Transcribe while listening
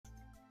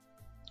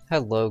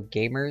Hello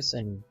gamers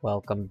and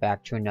welcome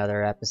back to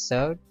another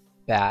episode.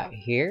 Bat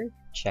here,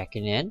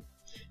 checking in.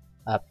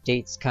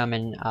 Updates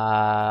coming.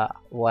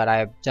 What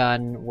I've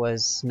done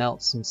was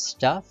smelt some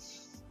stuff,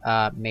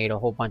 made a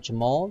whole bunch of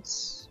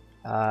molds,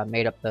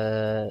 made up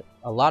a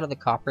lot of the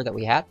copper that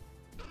we had.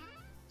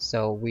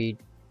 So we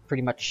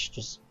pretty much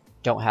just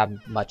don't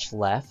have much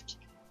left.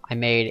 I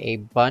made a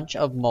bunch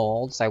of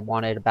molds. I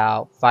wanted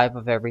about 5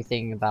 of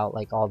everything, about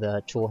like all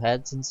the tool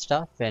heads and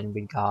stuff, and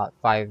we got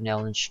 5 nail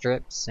and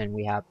strips, and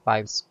we have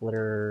 5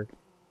 splitter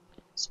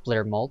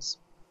molds.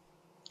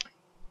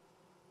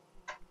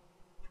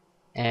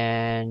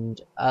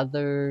 And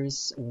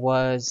others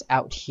was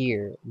out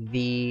here.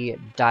 The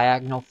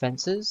diagonal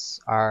fences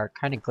are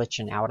kind of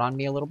glitching out on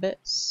me a little bit,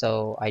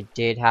 so I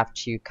did have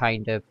to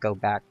kind of go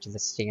back to the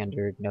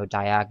standard no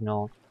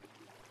diagonal.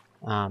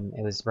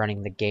 It was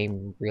running the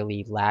game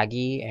really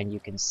laggy, and you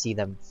can see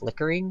them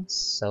flickering,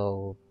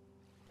 so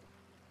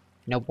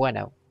no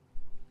bueno.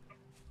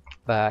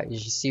 But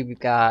as you see, we've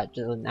got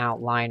an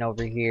outline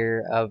over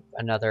here of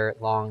another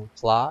long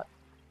plot.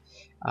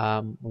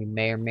 We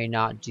may or may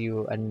not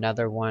do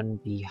another one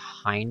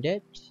behind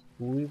it.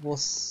 We will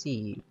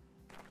see.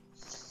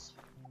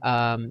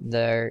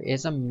 There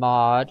is a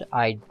mod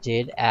I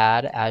did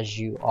add. As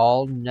you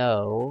all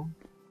know,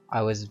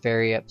 I was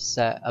very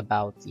upset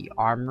about the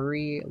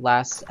armory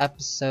last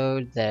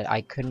episode that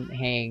I couldn't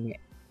hang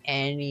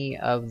any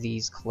of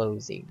these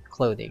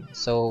clothing.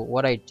 So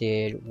what I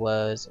did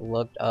was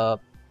looked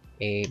up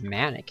a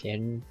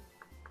mannequin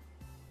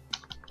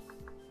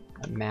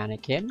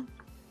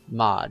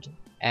mod,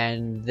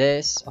 and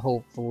this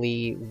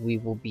hopefully we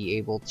will be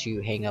able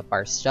to hang up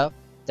our stuff.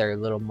 They're a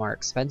little more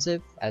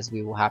expensive as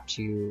we will have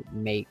to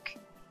make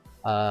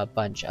a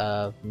bunch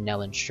of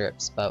nail and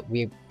strips, but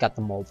we've got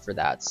the mold for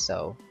that,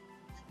 so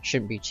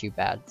shouldn't be too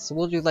bad. So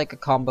we'll do like a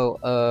combo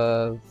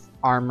of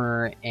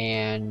armor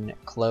and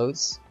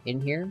clothes in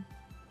here.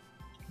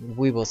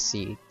 We will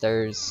see.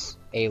 There's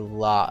a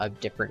lot of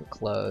different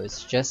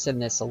clothes just in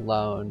this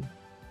alone,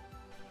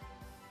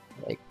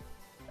 like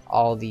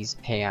all these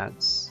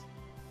pants.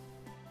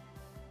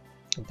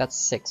 That's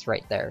 6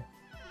 right there,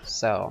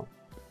 so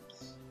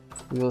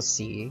we will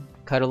see.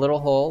 Cut a little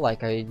hole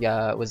like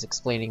I was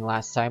explaining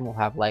last time. We'll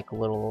have like a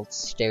little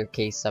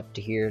staircase up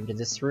to here into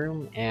this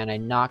room, and I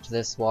knocked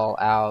this wall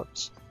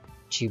out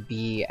to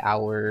be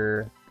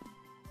our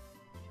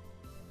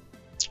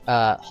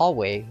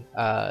hallway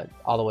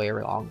all the way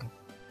along.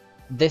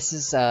 This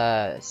is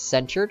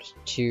centered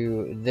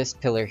to this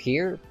pillar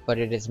here, but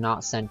it is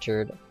not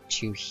centered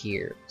to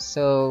here,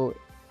 so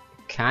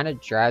it kind of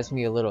drives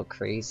me a little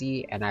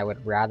crazy, and I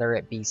would rather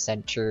it be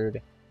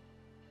centered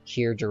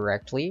here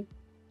directly.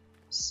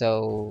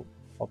 So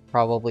I'll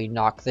probably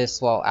knock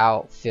this wall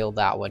out, fill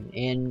that one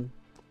in.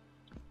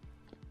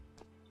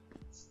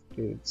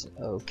 Food's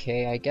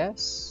okay, I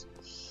guess.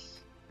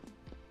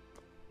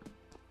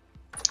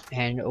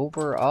 And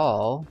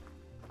overall,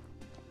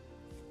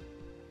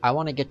 I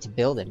want to get to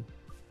building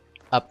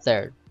up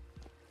there.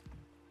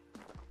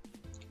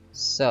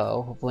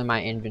 So hopefully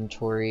my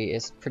inventory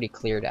is pretty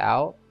cleared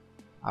out.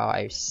 Oh,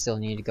 I still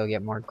need to go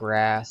get more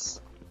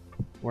grass.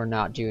 We're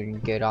not doing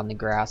good on the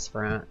grass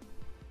front.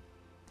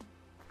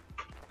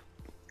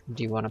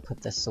 Do want to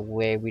put this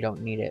away. We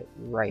don't need it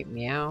right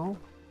meow.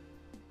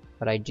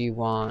 But I do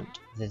want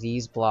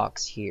these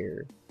blocks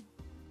here.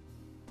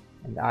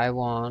 And I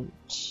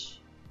want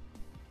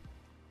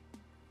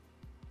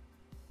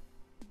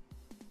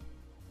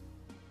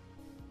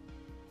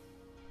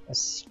a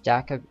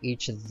stack of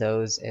each of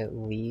those at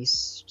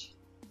least.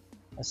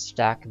 A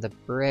stack of the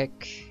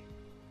brick,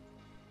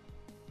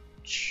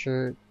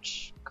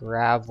 church,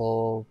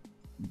 gravel,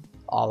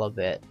 all of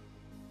it.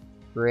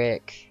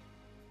 Brick.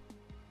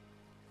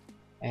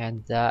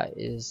 And that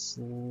is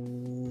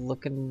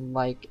looking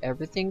like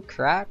everything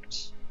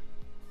cracked.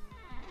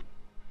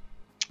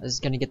 This is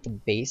gonna get the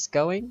base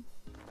going.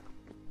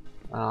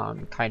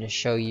 Kind of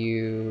show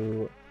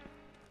you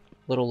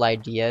little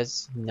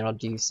ideas, and then I'll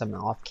do some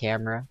off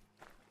camera.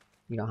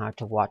 You don't have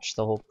to watch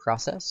the whole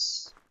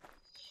process.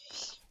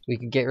 We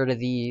can get rid of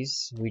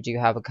these. We do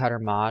have a cutter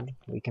mod.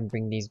 We can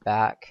bring these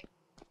back.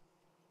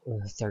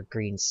 Ugh, they're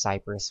green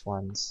cypress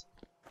ones.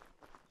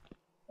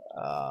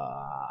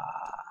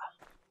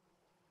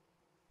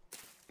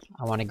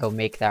 I want to go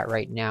make that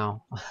right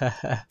now.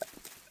 I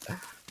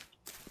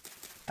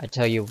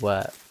tell you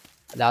what,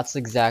 that's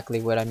exactly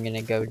what I'm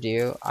gonna go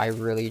do. I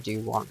really do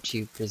want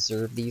to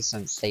preserve these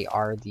since they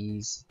are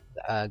these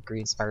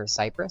green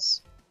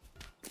cypress.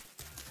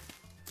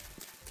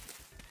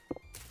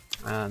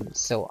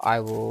 So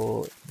I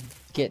will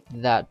get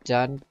that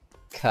done,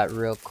 cut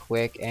real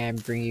quick,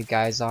 and bring you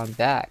guys on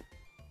back.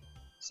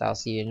 So I'll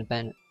see you in a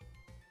minute.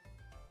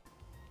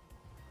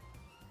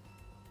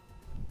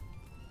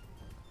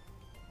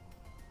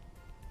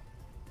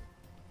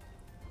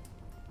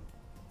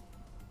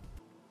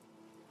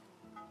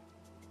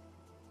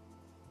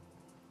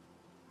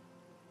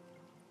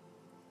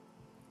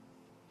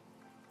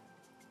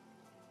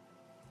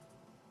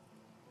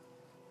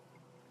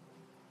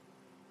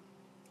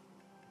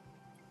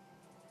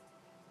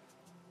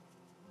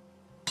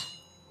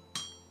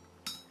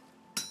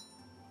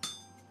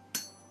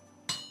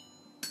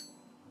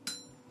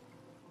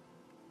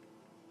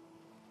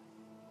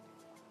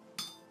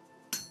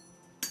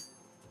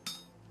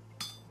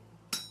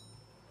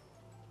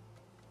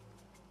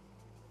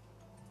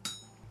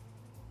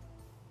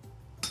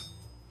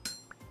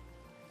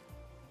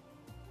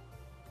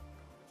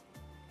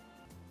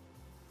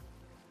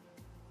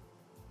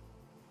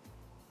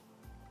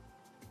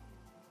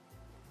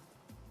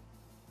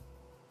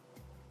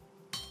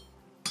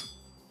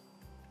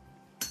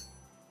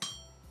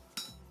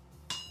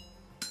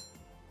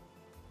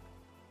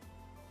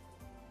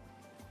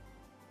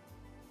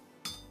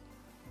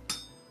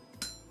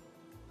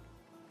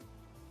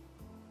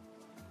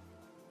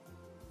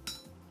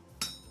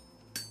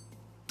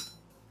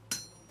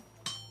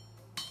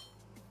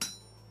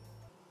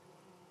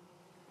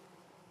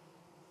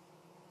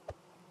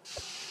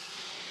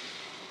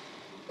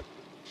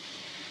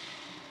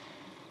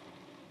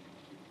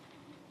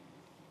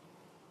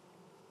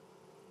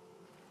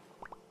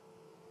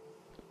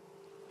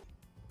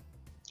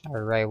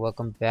 Alright,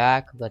 welcome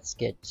back. Let's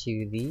get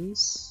to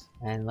these,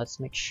 and let's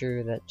make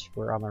sure that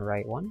we're on the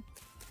right one.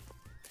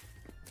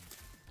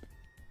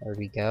 There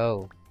we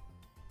go.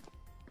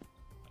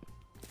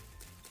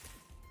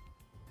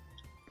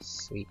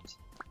 Sweet.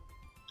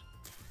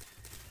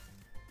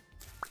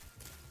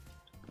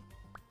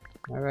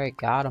 Alright,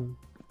 got him.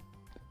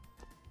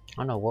 I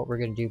don't know what we're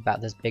gonna do about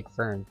this big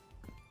fern.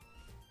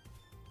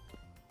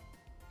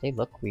 They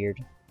look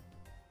weird.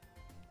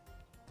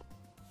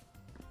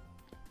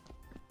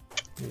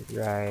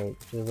 Right,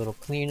 do a little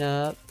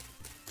cleanup.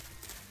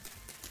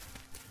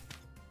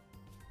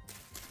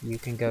 You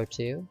can go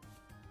too.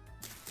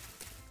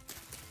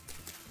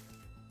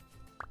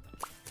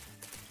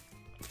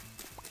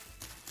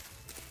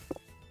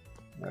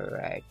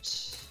 Alright.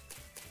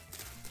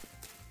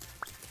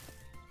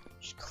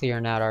 Just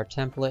clearing out our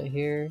template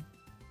here.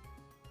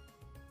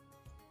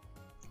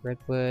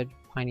 Redwood,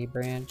 piney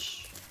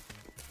branch.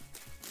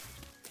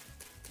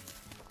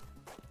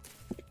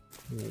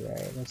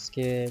 Alright, let's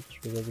get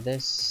rid of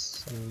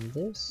this and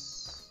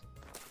this.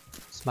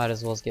 Just might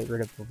as well get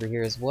rid of over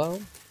here as well.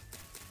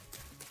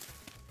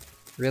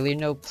 Really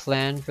no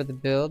plan for the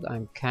build.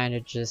 I'm kind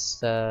of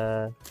just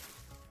gonna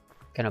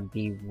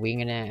be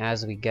winging it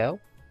as we go.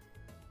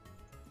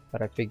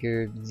 But I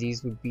figured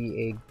these would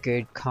be a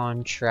good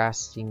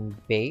contrasting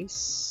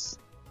base.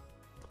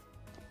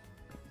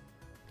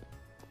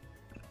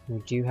 We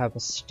do have a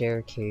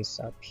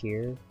staircase up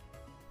here.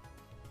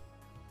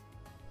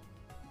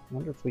 I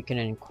wonder if we can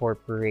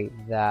incorporate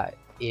that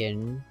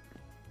in.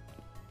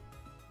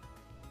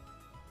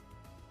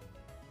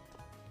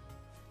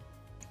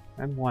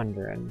 I'm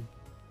wondering.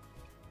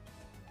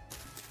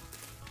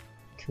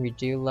 Can we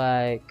do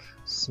like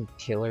some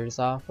pillars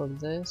off of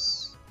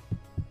this?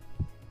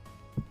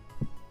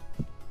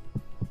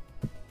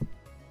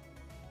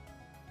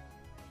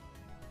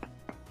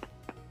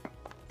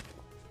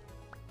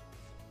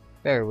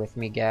 Bear with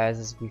me guys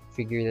as we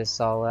figure this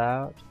all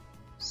out.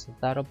 So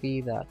that'll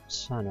be that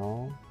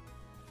tunnel.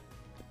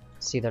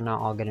 See, they're not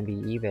all gonna be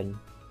even.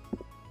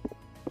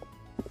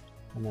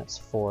 And that's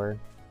 4.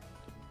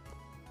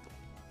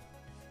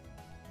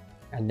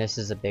 And this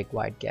is a big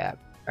wide gap.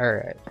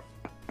 Alright.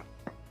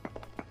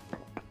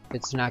 If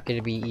it's not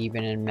gonna be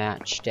even and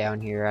matched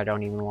down here, I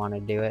don't even want to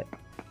do it.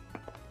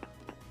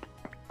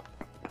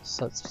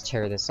 So let's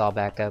tear this all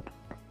back up.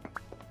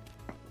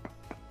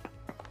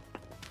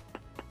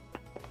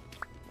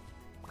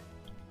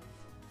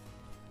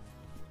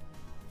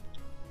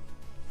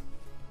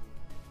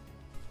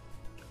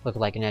 Look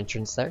like an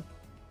entrance there.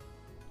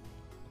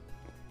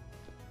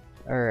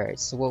 Alright,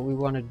 so what we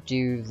want to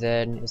do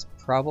then is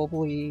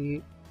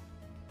probably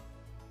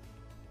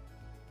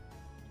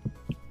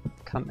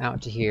come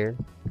out to here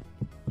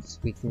so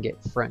we can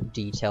get front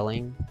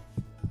detailing.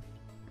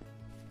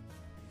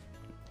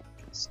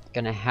 It's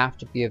gonna have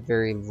to be a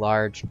very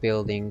large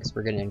building because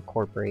we're gonna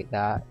incorporate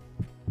that.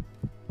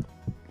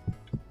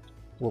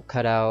 We'll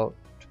cut out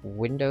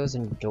windows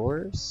and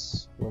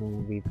doors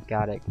when we've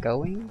got it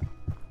going.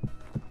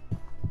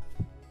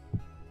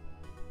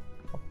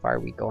 How far are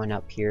we going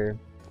up here?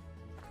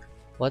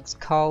 Let's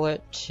call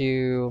it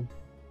to...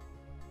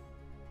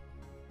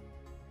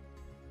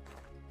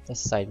 This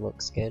side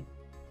looks good.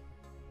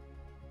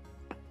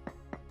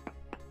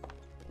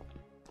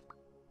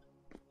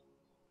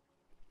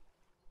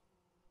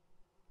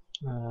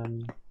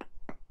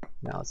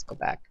 Now let's go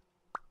back.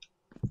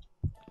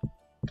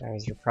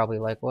 Guys, you're probably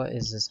like, what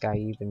is this guy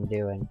even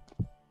doing?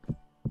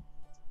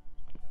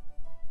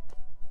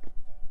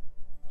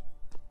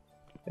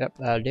 Yep,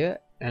 that'll do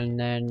it. And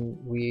then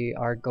we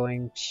are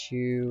going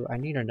to... I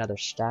need another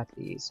stack of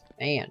these.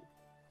 Man.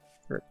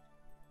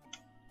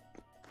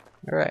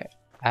 Alright,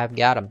 I've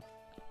got them.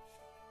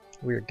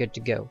 We're good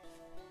to go.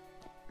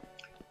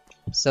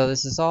 So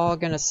this is all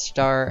gonna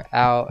start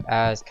out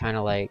as kind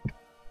of like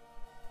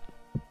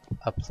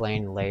a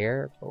plain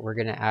layer, but we're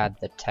gonna add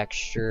the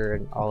texture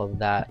and all of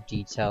that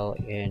detail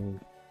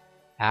in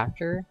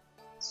after.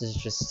 This is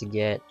just to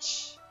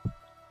get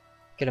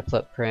a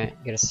footprint,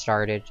 get us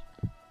started.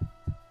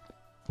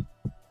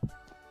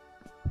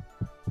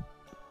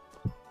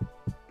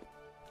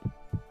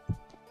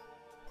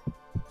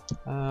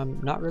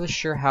 Not really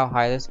sure how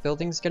high this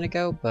building's gonna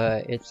go,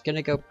 but it's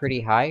gonna go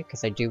pretty high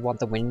because I do want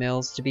the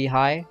windmills to be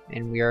high,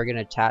 and we are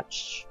gonna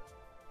attach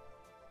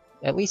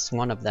at least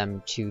one of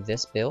them to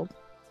this build.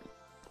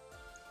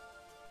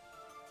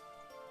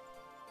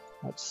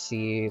 Let's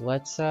see,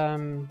 let's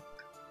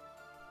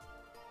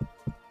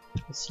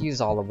use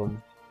all of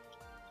them.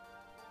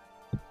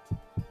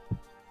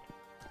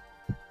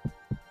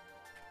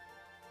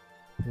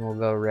 And we'll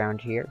go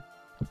around here.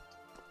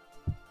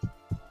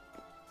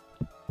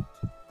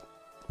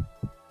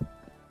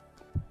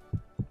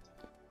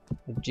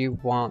 I do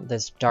want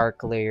this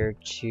dark layer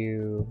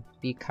to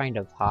be kind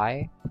of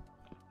high.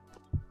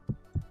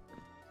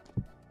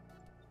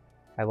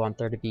 I want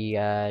there to be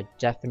a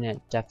definite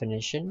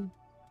definition.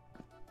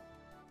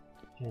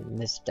 And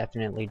this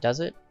definitely does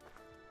it.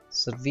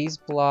 So these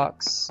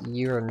blocks,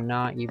 you're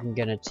not even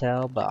gonna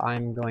tell, but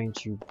I'm going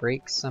to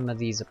break some of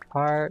these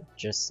apart,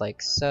 just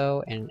like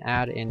so, and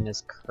add in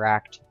this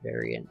cracked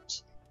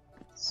variant.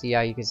 See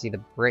how you can see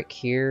the brick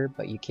here,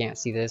 but you can't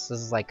see this. This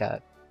is like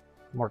a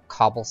more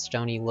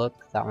cobblestone-y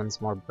look. That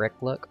one's more brick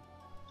look.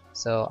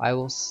 So I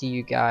will see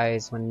you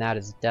guys when that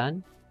is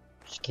done.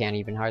 Just can't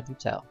even hardly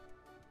tell.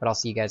 But I'll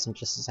see you guys in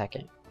just a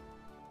second.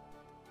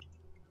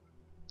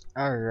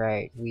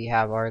 Alright, we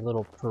have our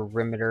little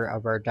perimeter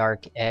of our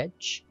dark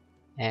edge.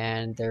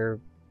 And there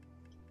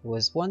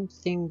was one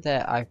thing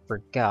that I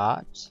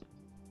forgot.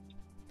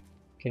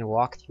 Can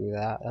walk through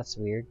that, that's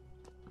weird.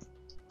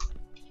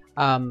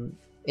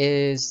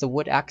 Is the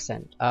wood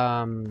accent.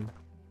 What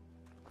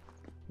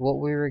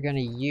we were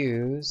gonna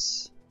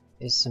use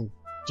is some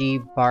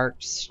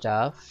debarked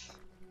stuff,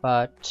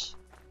 but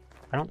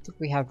I don't think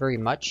we have very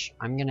much.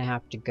 I'm gonna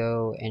have to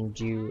go and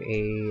do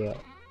a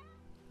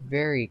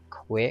very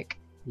quick,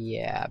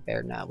 yeah,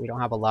 bear nut. We don't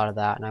have a lot of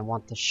that, and I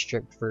want the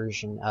stripped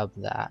version of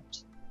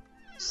that.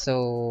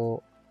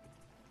 So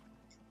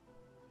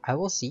I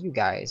will see you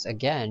guys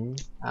again.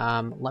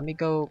 Let me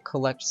go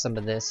collect some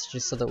of this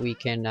just so that we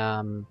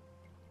can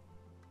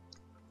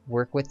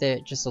work with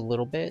it just a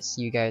little bit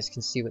so you guys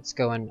can see what's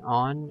going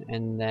on,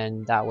 and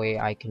then that way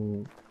I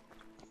can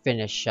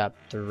finish up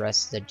the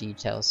rest of the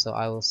details. So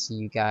I will see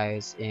you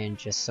guys in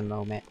just a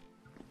moment.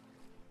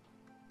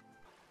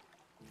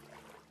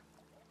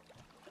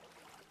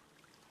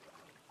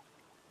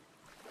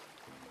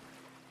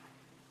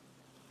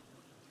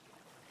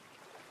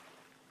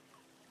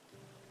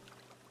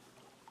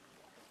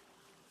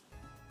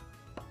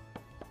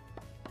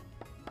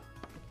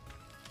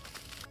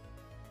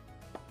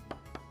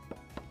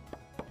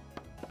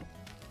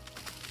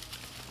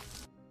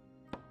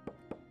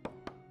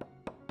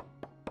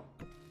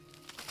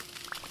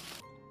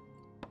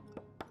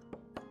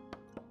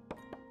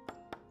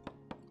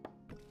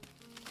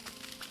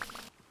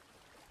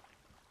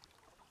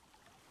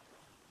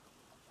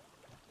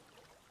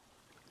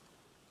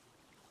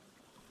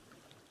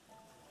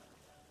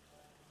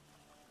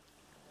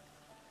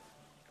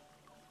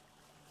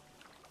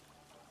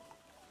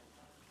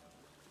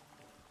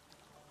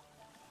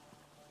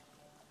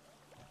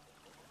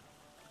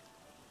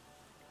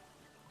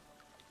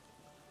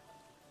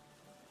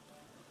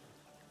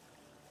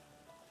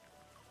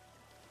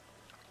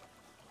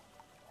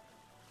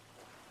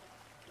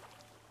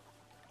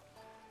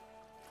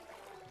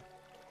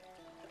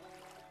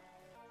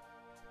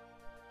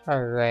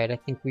 Alright, I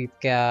think we've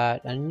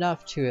got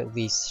enough to at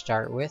least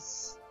start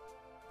with.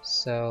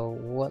 So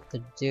what the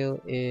deal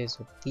is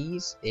with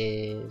these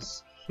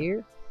is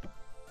here.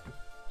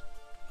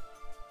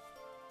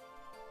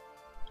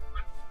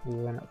 We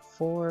went up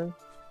 4.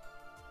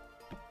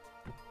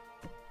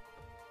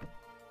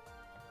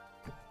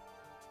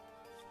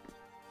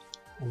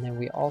 And then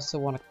we also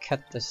want to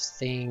cut this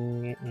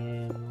thing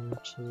in 1,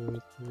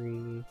 2, 3.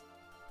 1,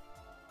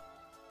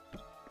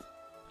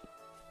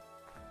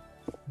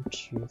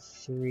 2,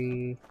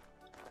 3.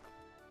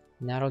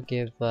 And that'll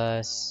give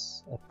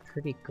us a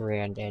pretty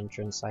grand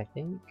entrance, I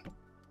think.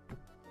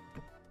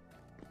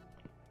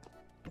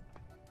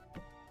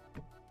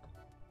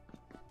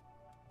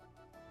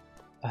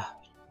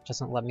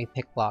 Doesn't let me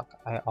pick block.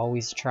 I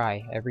always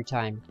try, every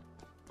time.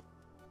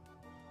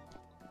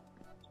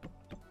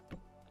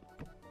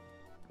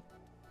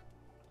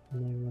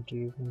 And then we'll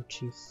do 1,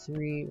 2,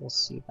 3. We'll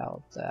see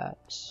about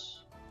that.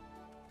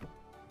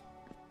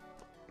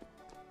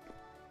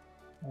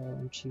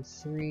 1, 2,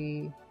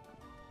 3.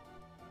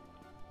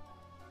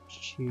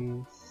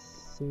 2,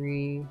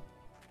 3.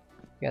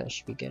 Yeah, that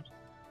should be good.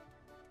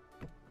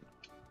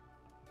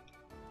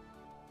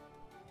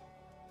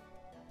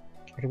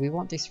 Or do we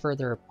want these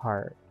further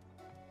apart?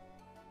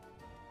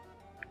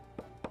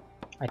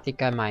 I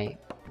think I might.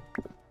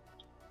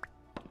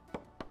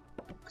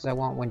 Because I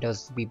want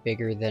windows to be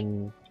bigger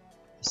than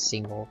a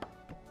single.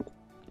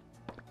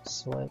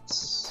 So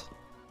let's...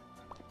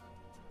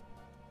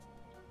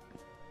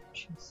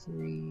 2,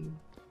 3...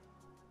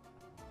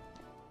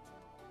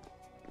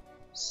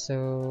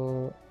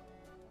 So...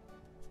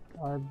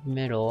 our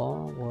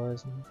middle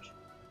was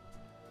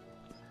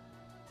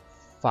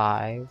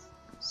 5,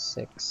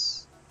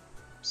 6,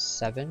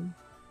 7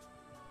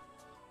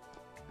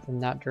 in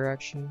that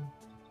direction.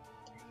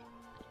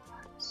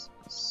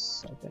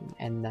 7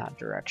 in that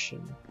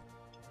direction.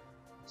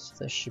 So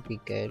this should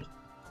be good.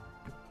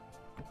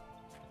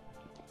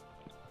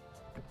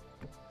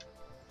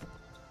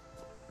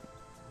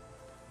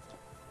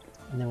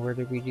 And then where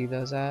did we do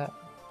those at?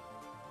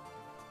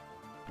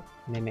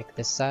 Mimic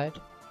this side.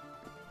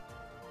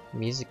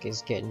 Music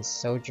is getting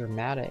so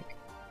dramatic.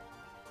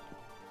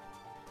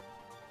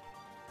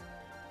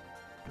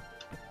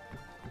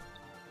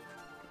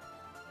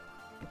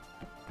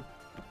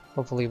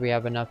 Hopefully we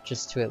have enough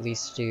just to at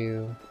least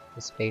do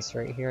the space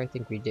right here. I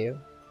think we do.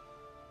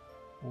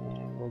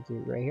 And we'll do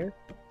it right here.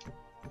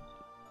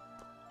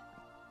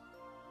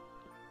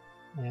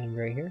 And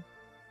right here.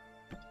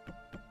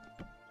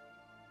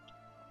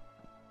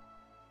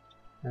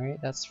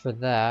 Alright, that's for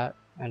that.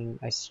 and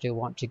I still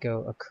want to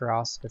go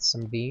across with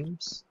some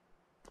beams.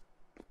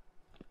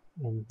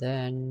 And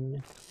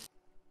then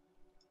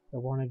what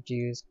I want to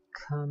do is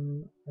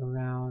come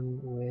around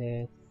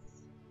with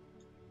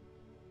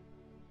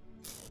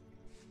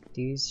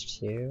these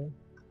two,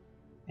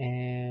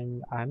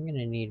 and I'm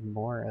gonna need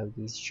more of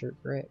these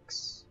chert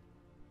bricks.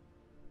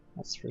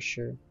 That's for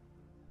sure.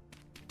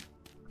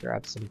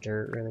 Grab some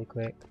dirt really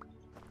quick.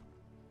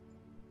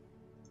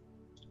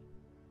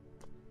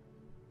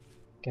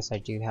 Guess I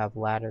do have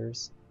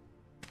ladders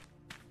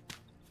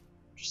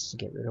just to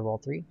get rid of all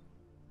three.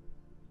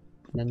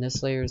 And then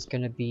this layer is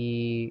gonna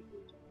be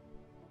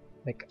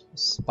like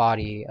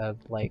spotty of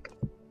like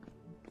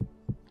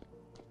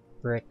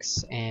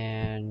bricks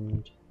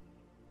and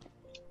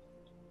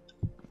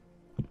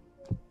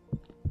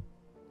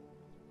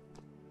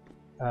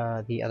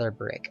the other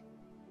brick,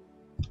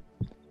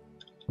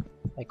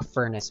 like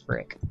furnace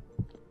brick,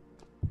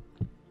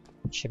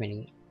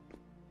 chimney.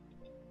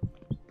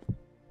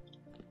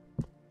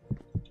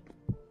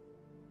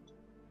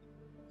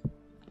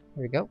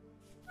 There we go.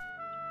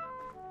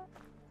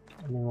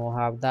 And then we'll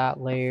have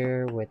that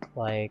layer with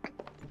like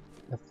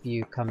a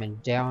few coming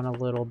down a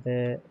little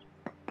bit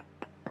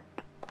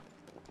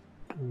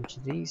into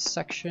these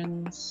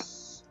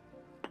sections.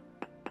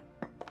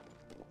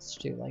 Let's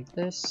do it like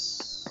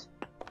this.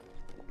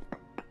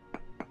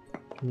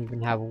 Can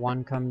even have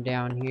one come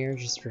down here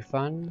just for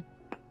fun.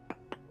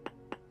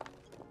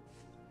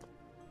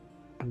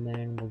 And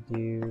then we'll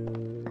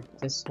do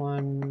this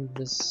one,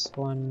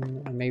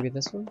 and maybe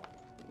this one.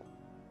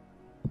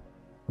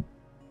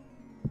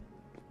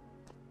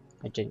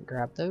 I didn't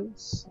grab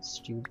those. Let's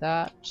do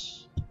that.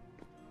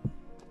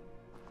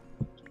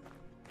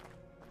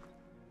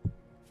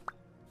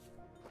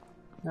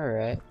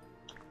 Alright.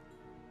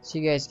 So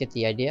you guys get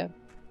the idea.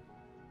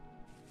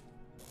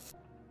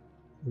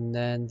 And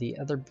then the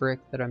other brick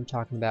that I'm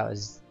talking about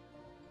is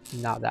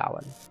not that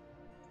one.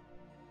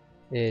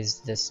 It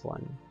is this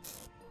one.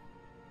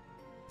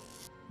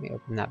 Let me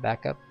open that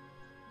back up.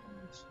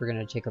 So we're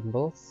gonna take them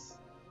both.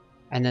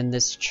 And then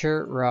this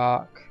chert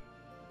rock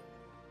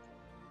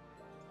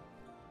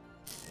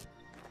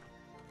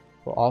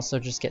will also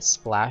just get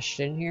splashed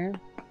in here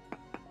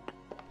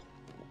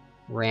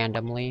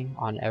randomly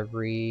on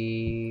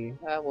every,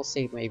 we'll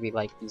say maybe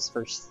like these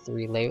first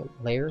three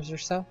layers or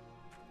so.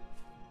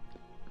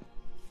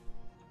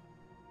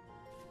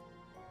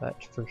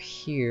 But for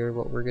here,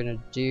 what we're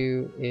gonna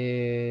do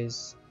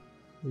is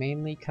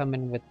mainly come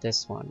in with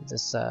this one,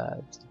 this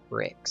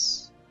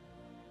bricks.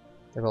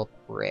 They're both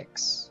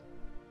bricks.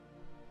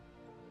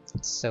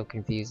 It's so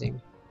confusing.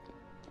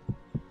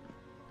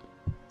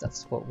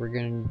 That's what we're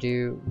gonna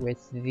do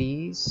with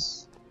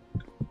these.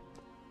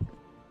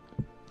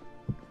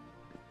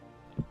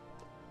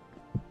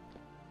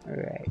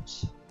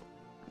 Alright.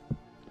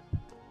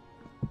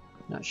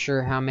 Not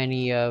sure how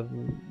many of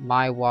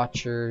my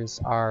watchers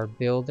are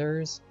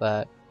builders,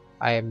 but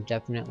I am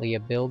definitely a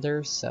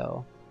builder,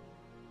 so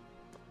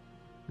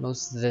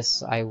most of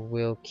this I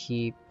will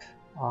keep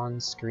on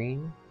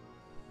screen.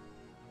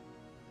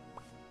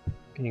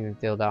 Can even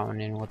fill that one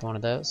in with one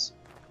of those.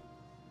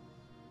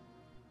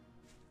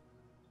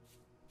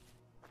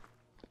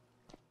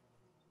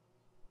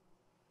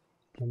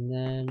 And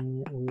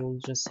then we'll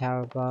just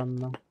have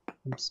them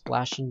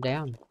splashing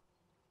down.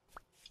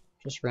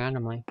 Just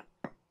randomly.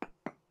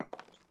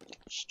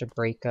 Just to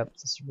break up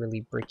this really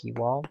bricky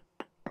wall.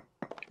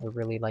 Or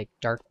really like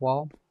dark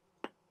wall.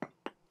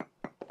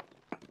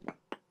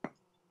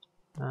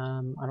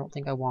 I don't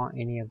think I want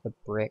any of the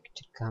brick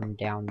to come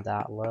down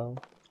that low.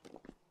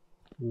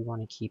 We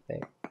want to keep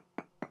it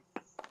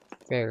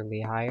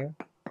fairly higher.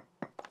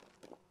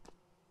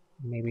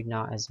 Maybe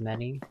not as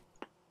many.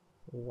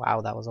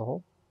 Wow, that was a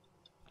hole.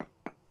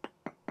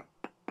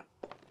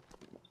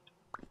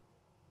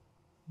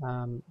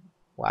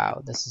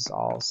 Wow, this is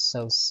all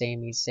so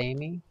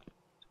samey.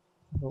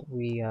 But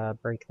we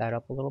break that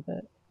up a little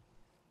bit.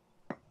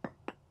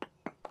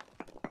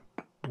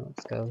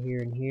 Let's go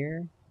here and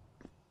here.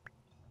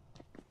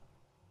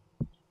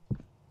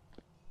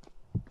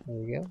 There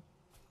we go.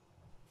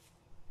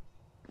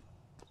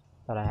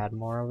 Thought I had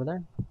more over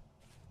there.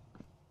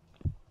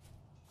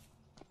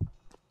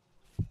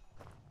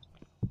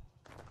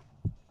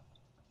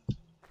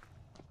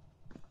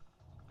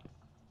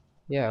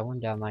 Yeah, I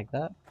went down like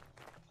that.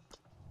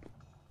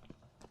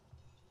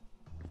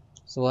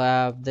 So we'll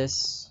have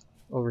this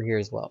over here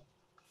as well.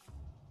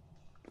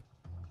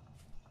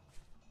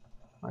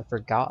 I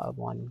forgot of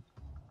one.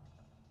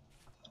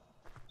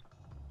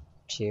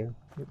 Two.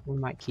 We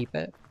might keep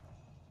it.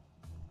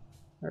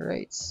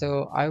 Alright,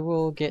 so I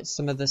will get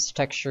some of this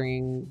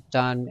texturing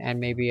done and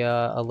maybe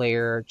a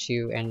layer or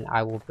two, and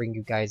I will bring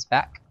you guys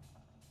back.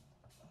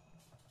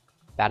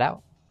 Bat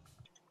out.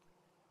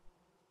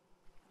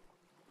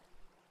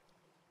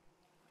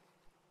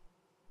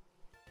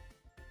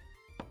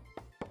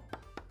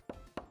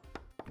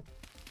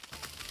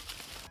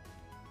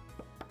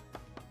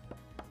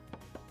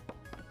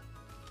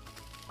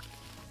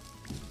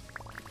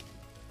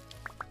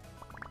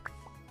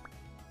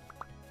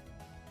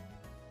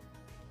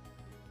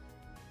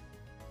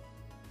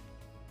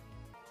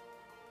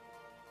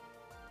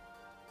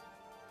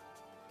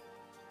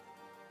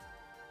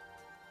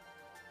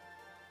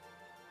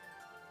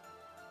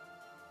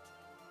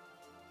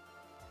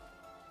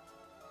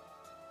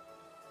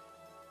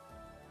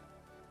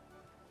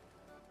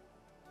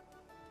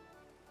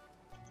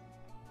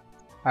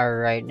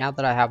 Alright, now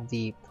that I have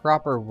the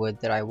proper wood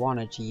that I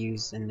wanted to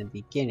use in the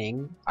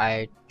beginning,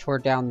 I tore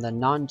down the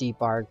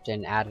non-debarked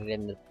and added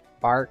in the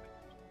bark,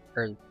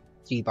 or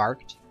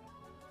debarked.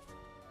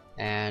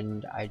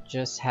 And I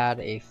just had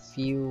a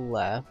few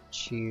left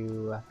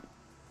to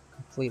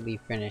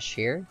completely finish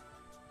here.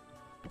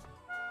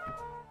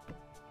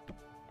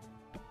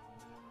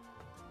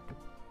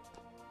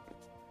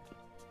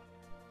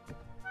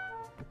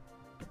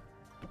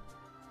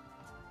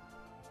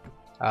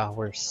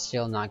 We're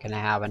still not gonna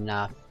have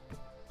enough.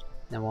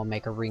 Then we'll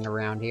make a ring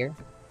around here.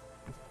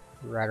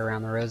 Right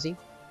around the rosy.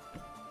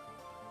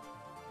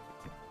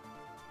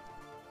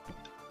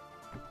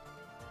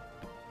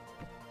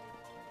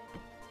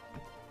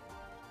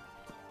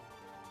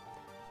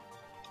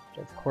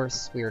 Of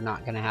course, we are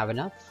not gonna have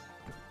enough.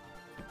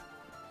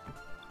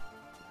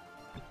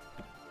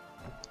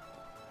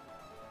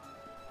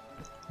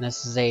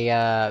 This is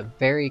a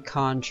very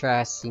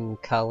contrasting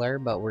color,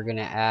 but we're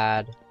gonna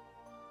add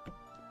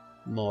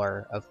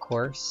more, of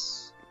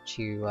course,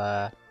 to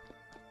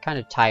kind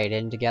of tie it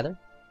in together.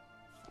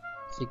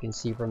 So you can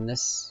see from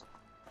this,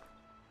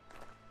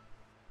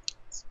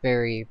 it's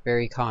very,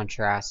 very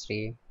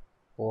contrasty.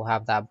 We'll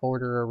have that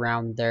border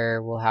around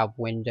there. We'll have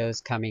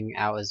windows coming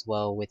out as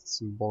well with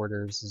some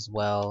borders as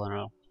well, and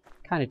it'll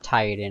kind of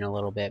tie it in a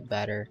little bit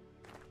better.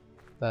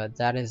 But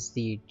that is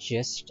the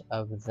gist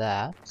of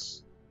that.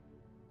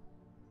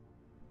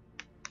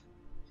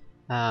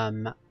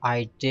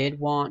 I did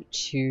want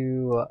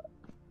to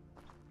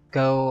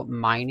go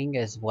mining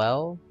as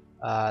well.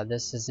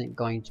 This isn't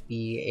going to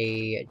be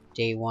a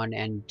day one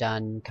and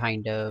done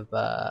kind of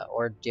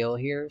ordeal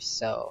here,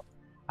 so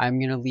I'm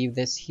gonna leave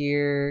this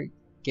here,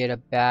 get a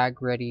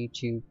bag ready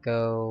to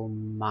go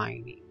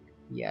mining.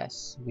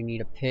 Yes, we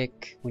need a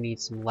pick, we need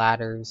some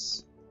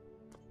ladders.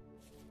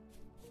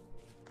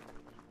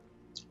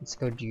 Let's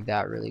go do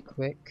that really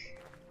quick.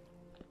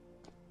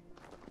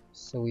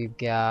 So we've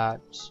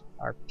got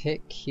our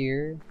pick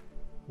here.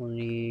 We'll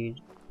need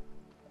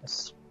a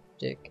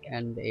stick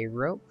and a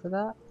rope for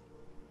that.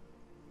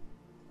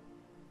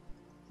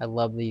 I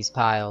love these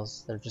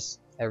piles. They're just,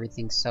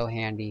 everything's so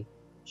handy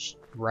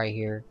right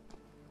here.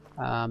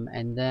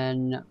 And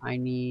then I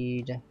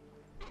need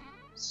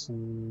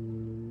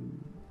some,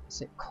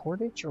 is it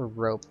cordage or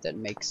rope that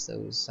makes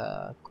those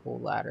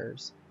cool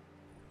ladders?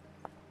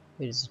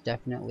 It is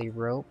definitely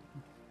rope.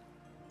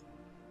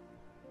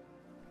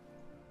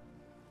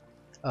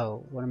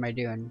 Oh, what am I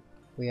doing?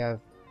 We have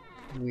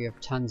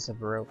tons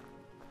of rope.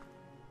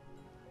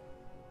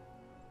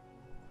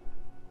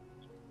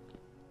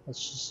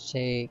 Let's just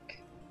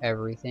take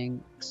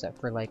everything except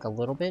for like a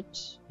little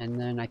bit, and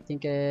then I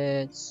think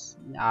it's,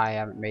 I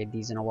haven't made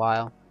these in a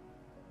while.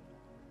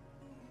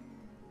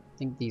 I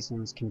think these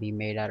ones can be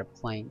made out of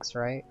planks,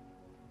 right?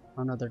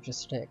 Oh no, they're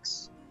just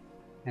sticks,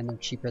 and they're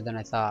cheaper than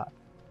I thought.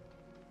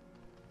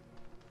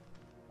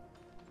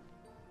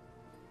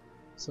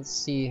 So let's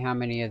see how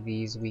many of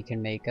these we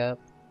can make up,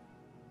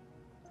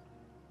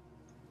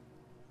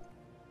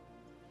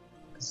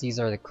 because these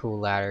are the cool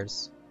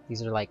ladders.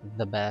 These are like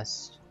the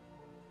best.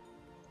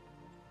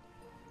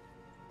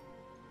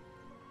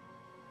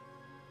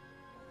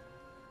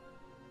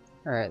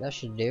 Alright, that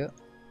should do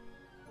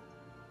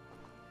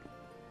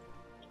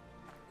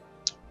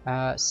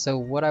it. So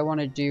what I want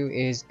to do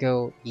is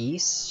go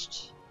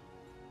east.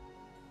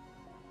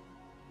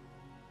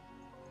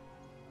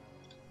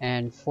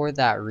 And for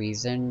that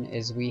reason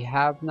is we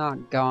have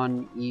not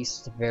gone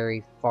east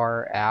very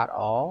far at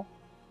all.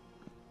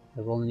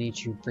 I will need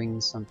to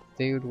bring some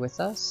food with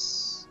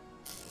us.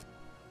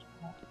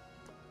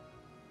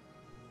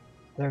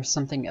 There's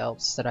something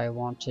else that I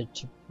wanted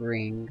to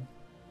bring.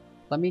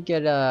 Let me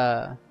get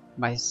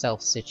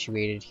myself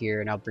situated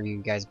here and I'll bring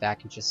you guys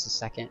back in just a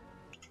second.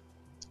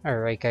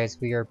 Alright guys,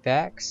 we are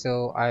back.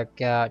 So I've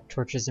got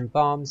torches and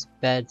bombs,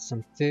 bed,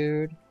 some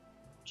food,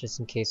 just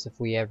in case if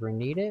we ever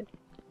need it.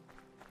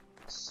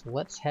 So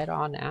let's head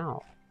on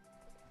out.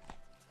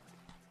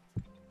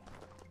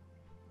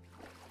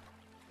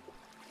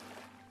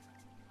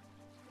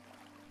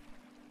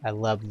 I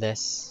love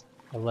this.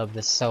 I love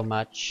this so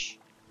much.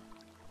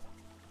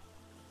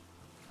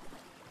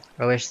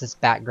 I wish this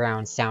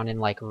background sounding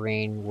like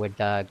rain would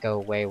go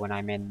away when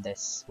I'm in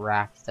this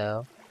raft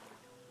though.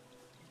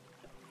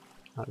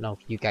 I don't know if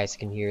you guys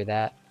can hear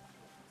that.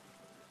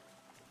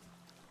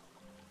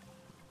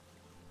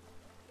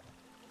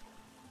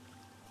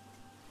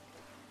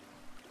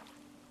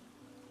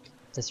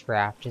 This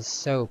raft is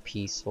so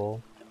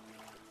peaceful.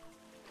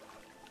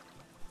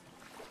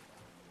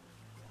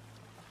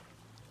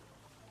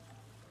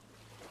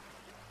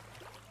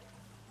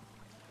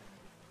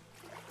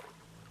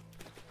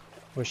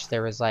 Wish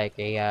there was like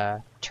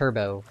a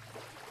turbo.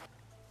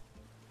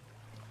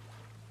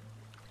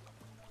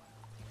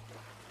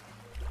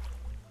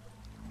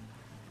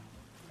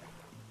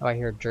 Oh, I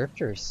hear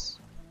drifters.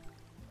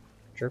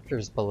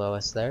 Drifters below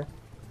us there.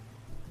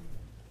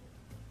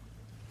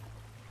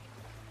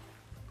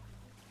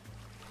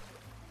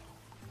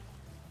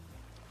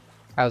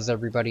 How's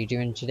everybody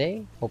doing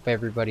today? Hope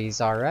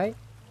everybody's alright.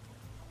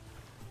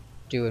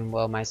 Doing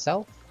well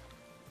myself.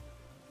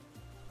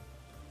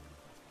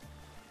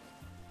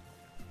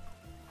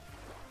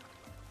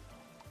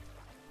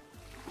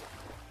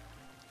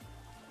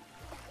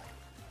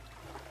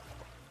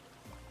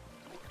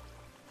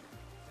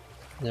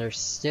 There's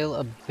still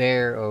a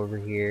bear over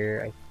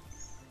here. I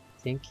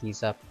think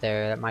he's up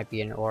there. That might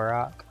be an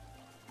auroch.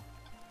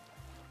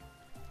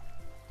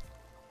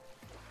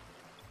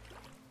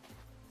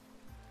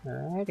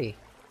 Alrighty.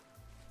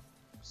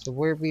 So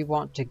where we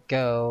want to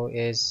go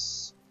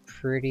is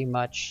pretty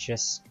much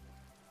just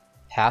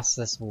past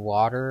this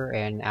water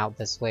and out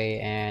this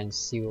way and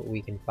see what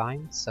we can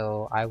find.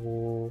 So I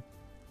will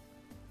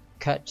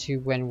cut to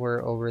when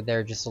we're over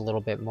there just a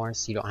little bit more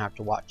so you don't have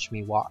to watch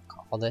me walk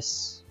all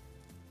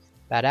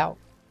that out.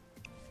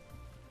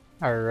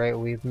 Alright,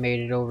 we've made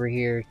it over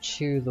here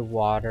to the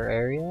water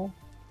area.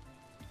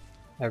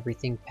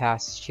 Everything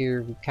past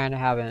here we kind of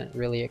haven't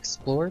really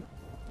explored.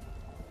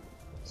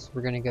 So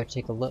we're gonna go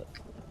take a look.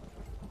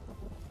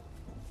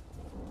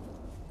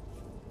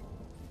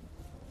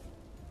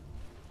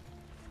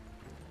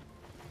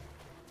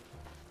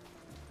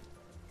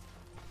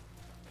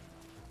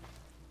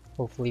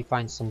 Hopefully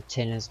find some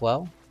tin as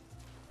well.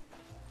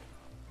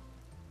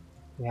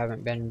 We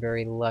haven't been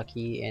very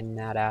lucky in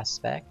that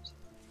aspect.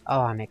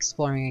 Oh, I'm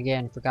exploring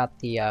again. Forgot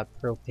the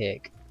pro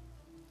pick.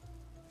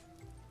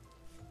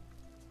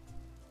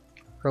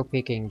 Pro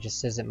picking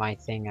just isn't my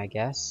thing, I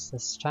guess,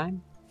 this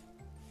time.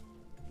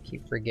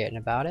 Keep forgetting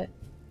about it.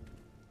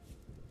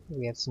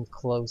 We have some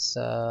close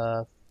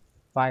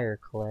fire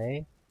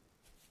clay.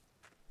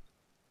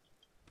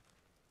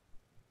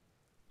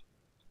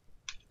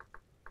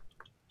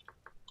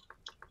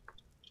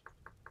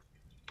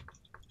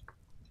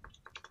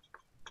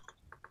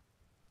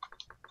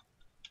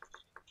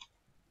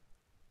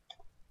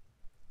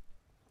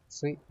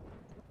 Sweet.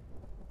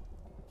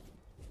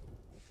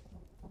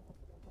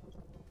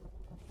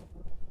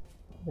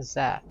 What is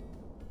that?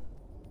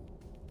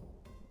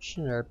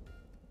 Sure.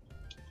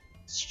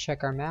 Let's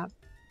check our map.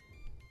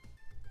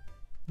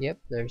 Yep,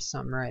 there's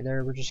something right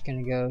there. We're just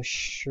gonna go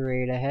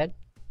straight ahead.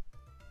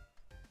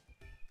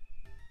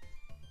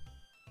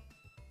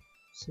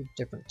 It's a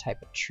different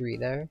type of tree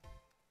there.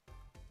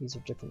 These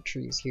are different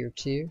trees here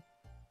too,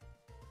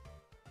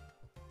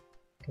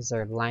 because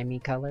they're limey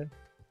color.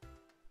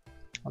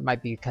 Or it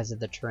might be because of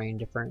the terrain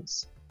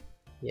difference.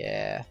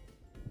 Yeah.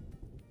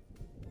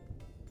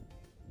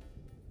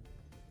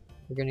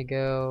 We're gonna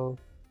go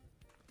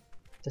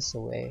this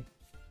way.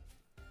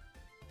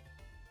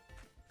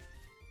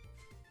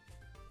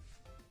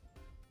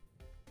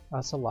 Oh,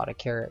 that's a lot of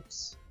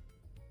carrots.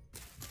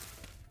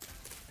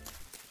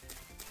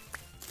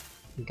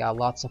 We got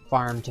lots of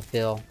farm to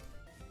fill.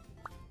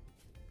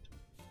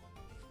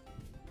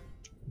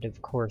 And of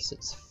course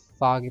it's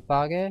foggy.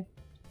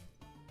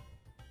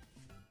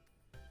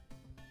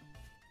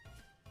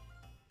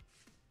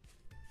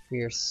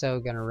 We are so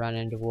gonna run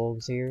into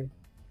wolves here.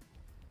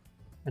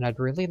 And I'd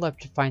really love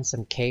to find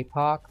some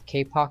K-Pock.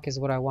 K-Pock is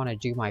what I want to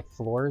do my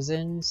floors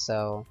in,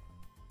 so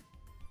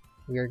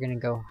we are gonna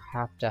go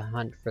have to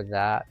hunt for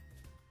that.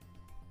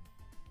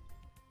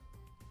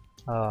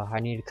 Oh,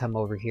 I need to come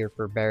over here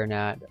for bear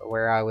nut.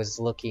 Where I was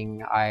looking,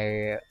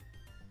 bear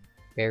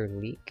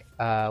leak.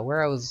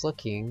 Where I was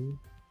looking,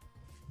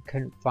 I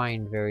couldn't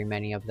find very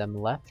many of them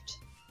left.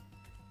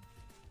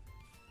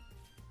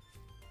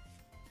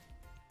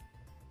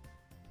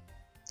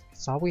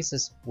 It's always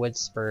this wood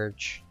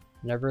spurge,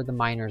 never the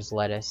miner's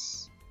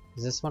lettuce.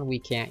 Is this one we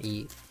can't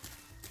eat?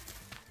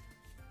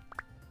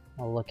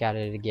 I'll look at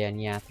it again.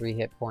 Yeah, 3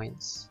 hit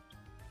points.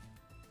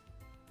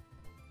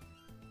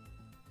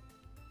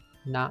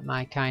 Not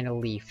my kind of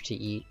leaf to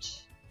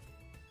eat.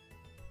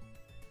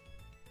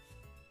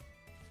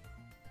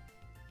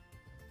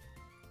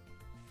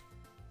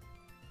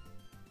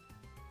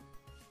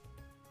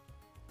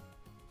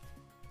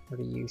 What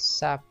are you,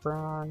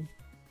 saffron?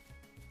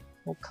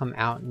 We'll come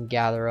out and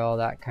gather all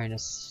that kind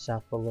of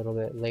stuff a little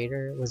bit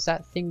later. Was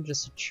that thing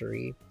just a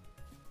tree?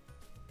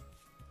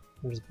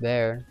 There's a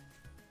bear.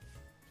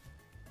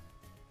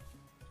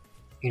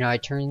 You know, I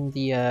turned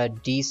the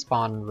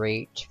despawn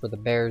rate for the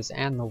bears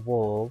and the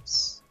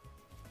wolves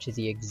to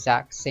the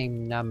exact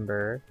same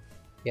number.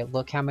 Yet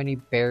look how many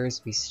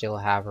bears we still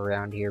have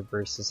around here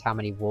versus how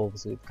many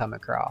wolves we've come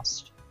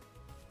across.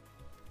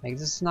 Like,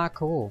 this is not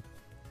cool.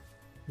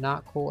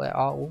 Not cool at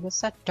all.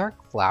 What's that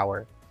dark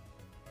flower?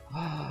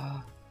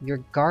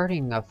 You're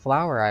guarding a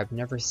flower I've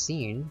never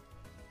seen.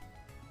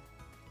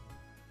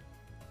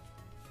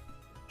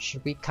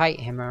 Should we kite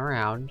him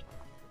around?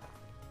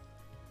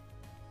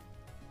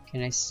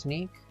 Can I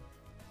sneak?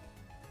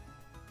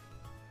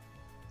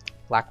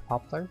 Black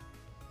poplar?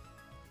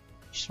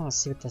 I just want to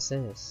see what this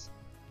is.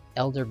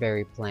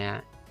 Elderberry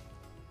plant.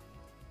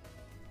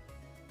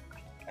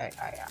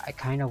 I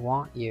kind of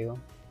want you.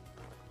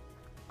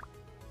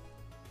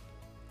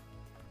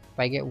 If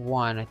I get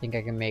one, I think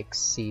I can make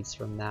seeds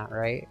from that,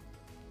 right?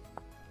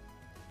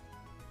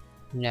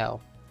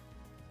 No.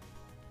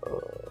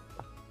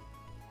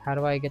 How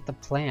do I get the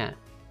plant?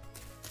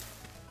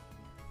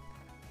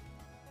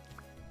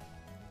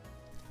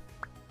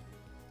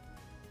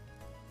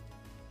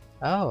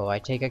 Oh, I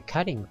take a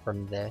cutting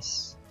from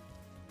this.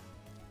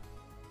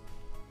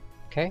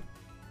 Okay.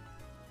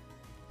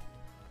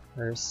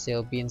 We're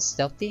still being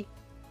stealthy.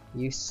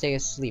 You stay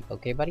asleep,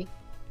 okay, buddy?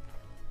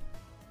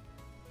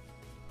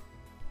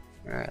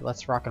 Alright,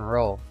 let's rock and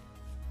roll.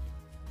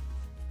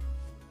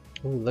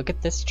 Ooh, look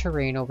at this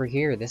terrain over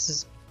here. This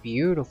is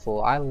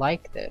beautiful. I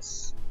like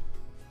this.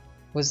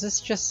 Was this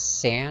just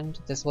sand?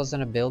 This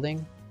wasn't a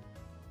building?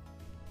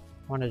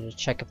 Wanted to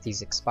check if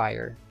these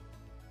expire.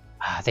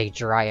 Ah, they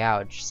dry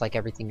out just like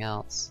everything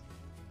else.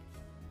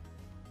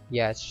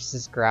 Yeah, it's just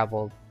this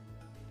gravel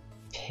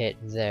pit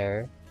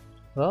there.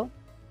 Well,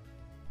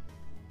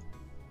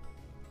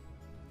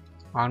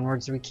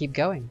 onwards we keep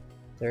going.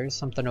 There's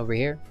something over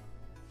here.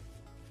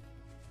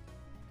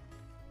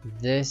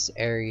 This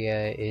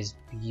area is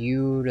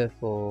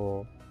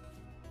beautiful.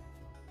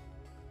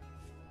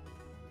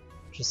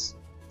 Just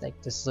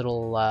like this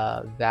little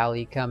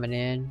valley coming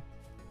in.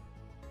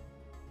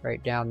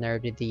 Right down there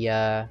to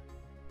the,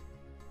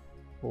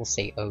 we'll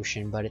say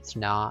ocean, but it's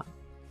not.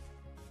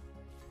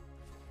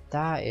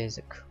 That is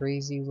a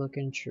crazy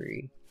looking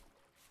tree.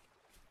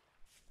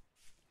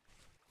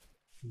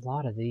 A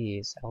lot of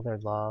these elder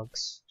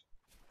logs.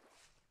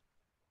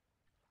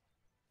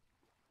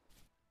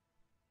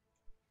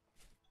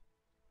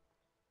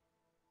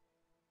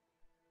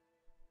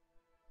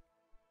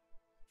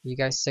 You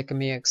guys sick of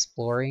me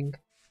exploring?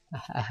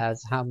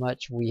 As how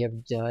much we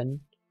have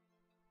done?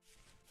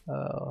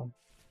 Oh,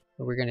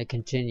 but we're gonna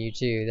continue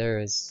too. There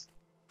is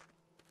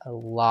a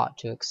lot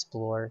to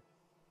explore.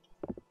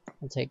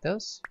 I'll take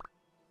those.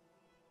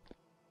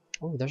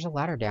 Oh, there's a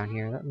ladder down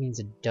here. That means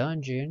a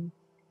dungeon.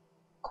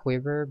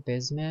 Quiver,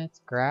 bismuth,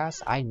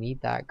 grass. I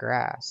need that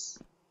grass.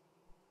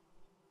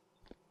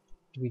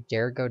 Do we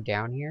dare go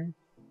down here?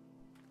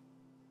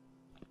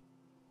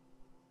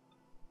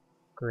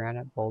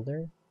 Granite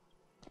boulder?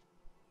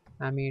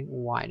 I mean,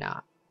 why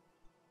not?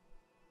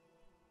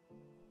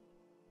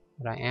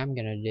 What I am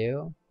gonna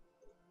do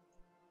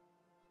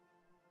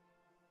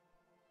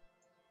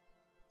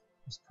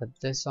is put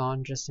this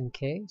on just in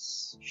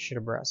case. Should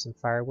have brought some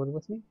firewood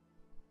with me.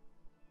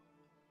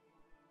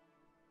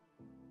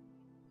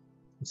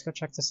 Let's go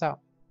check this out.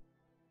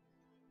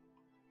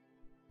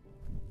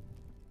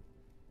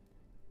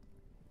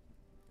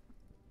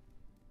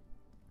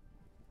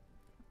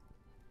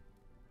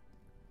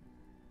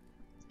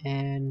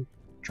 And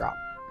drop.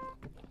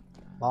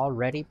 All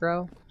ready,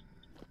 bro?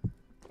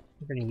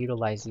 We're gonna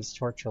utilize these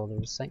torch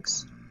holders,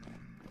 thanks.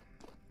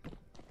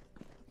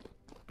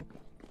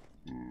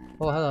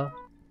 Oh, hello.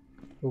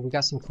 Oh, we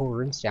got some cool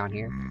rooms down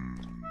here.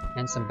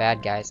 And some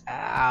bad guys.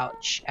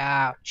 Ouch,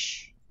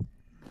 ouch.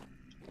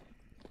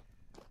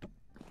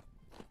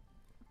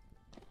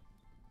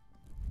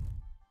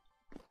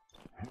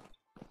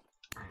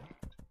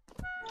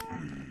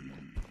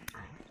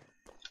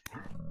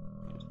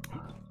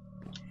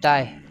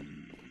 Die.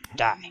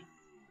 Die.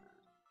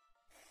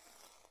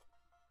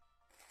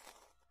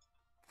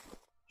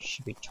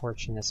 Should be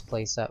torching this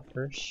place up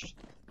first.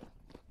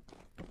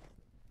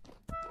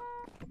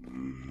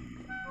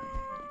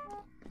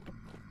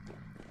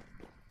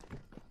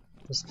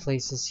 This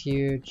place is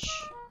huge.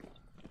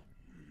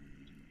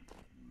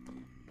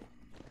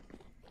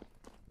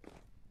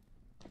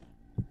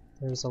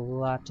 There's a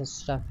lot of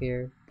stuff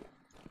here.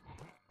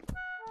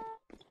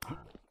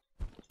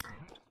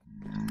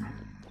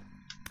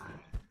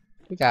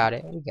 We got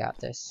it. We got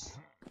this.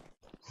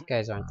 These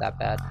guys aren't that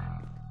bad.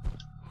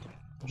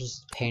 They're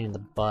just a pain in the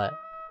butt.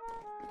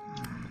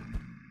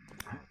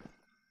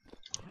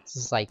 This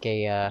is like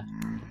a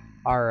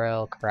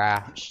RL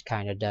craft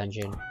kind of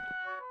dungeon.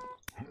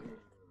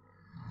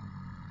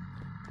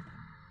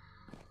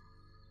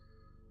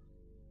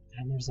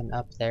 And there's an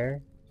up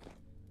there.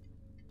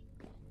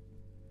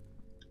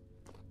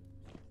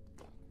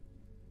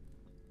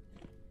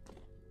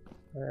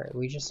 Alright,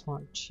 we just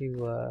want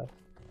to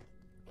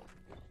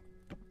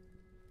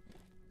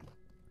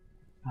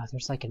oh,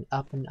 there's like an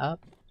up and up.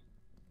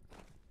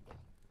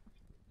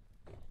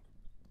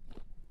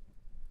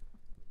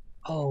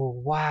 Oh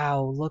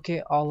wow, look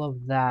at all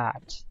of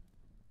that.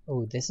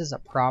 Oh, this is a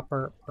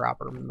proper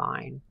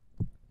mine.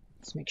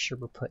 Let's make sure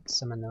we're putting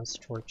some in those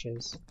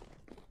torches.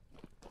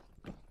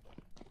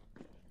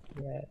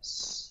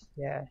 Yes,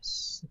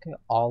 yes. Look at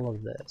all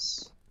of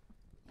this.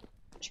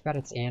 Too bad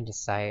it's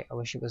andesite. I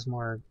wish it was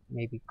more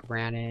maybe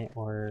granite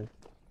or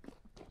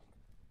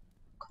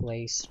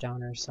clay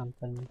stone or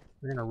something.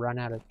 We're gonna run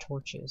out of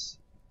torches.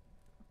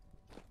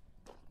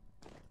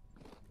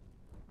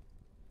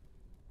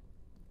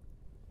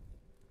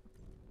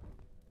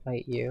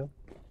 Fight you.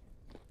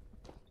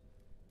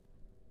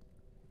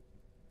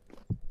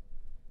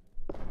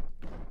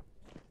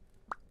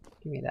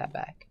 Give me that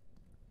back.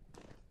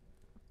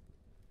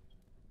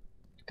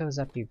 It goes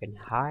up even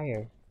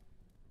higher.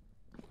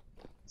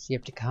 So you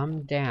have to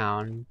come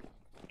down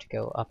to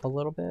go up a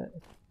little bit.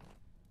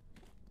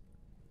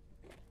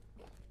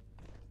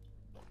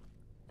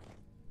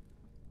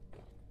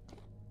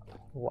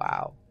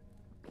 Wow.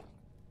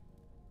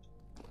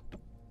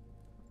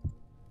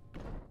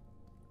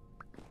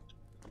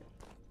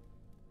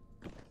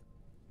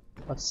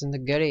 What's in the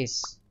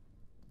goodies?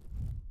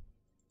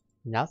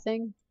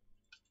 Nothing?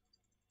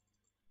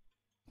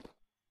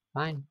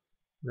 Fine.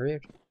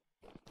 Rude.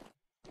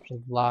 There's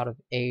a lot of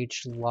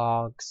aged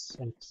logs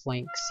and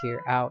planks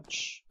here.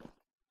 Ouch.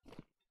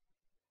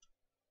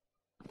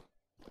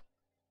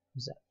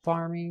 Is that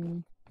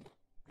farming?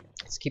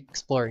 Let's keep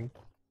exploring.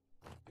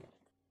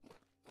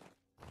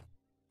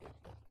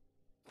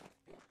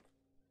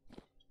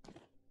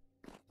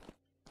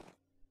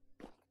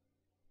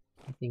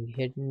 Anything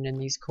hidden in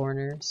these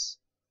corners?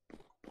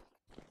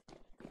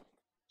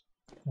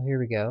 Oh, here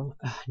we go.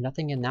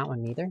 Nothing in that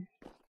one either.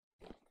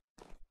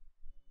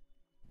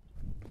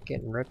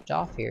 Getting ripped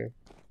off here.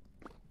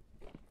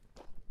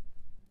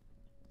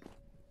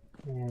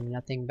 And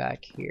nothing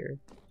back here.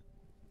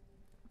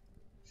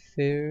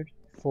 Food,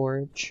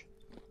 forage.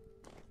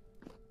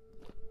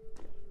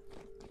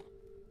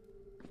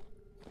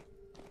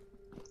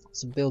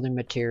 Some building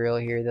material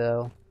here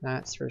though,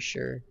 that's for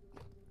sure.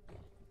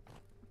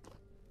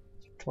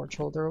 Torch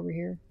holder over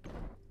here.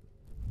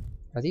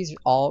 Are these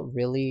all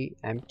really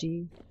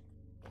empty?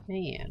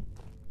 Man.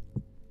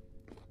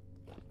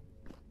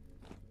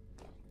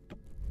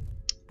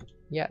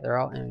 Yeah, they're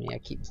all empty. I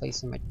keep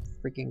placing my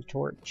freaking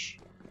torch.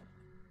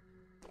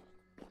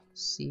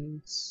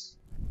 Seeds.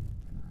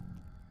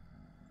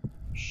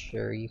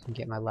 Sure, you can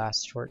get my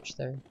last torch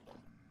there.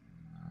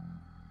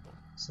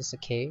 Is this a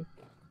cave?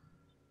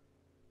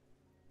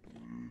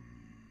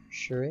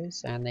 Sure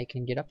is, and they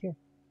can get up here.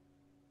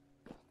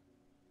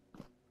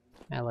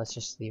 Now let's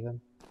just leave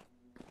them.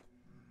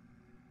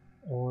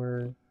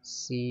 Or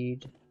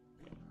seed.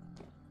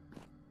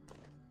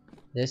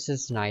 This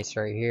is nice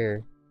right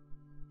here.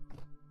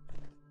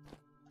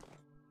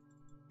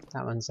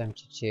 That one's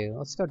empty too.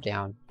 Let's go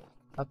down.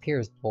 Up here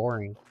is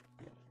boring.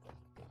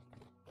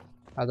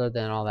 Other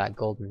than all that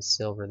gold and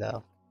silver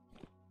though.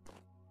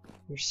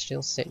 You're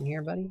still sitting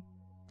here, buddy?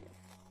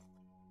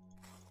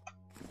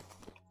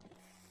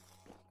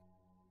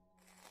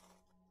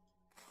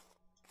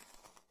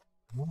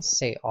 I want to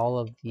say all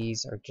of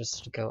these are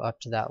just to go up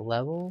to that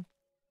level.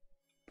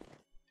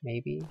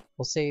 Maybe.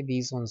 We'll say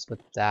these ones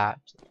with that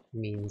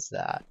means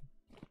that.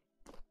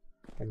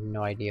 I have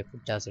no idea if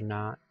it does or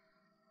not.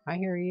 I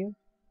hear you.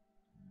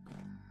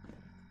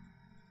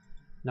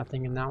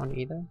 Nothing in that one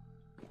either.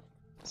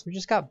 So we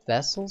just got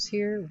vessels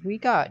here. We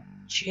got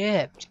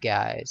gypped,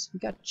 guys. We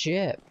got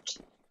gypped.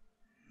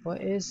 What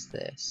is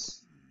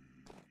this?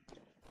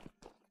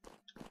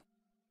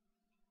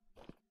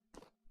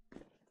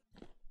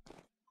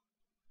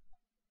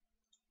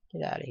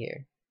 Get out of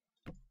here.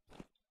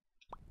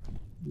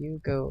 You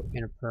go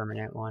in a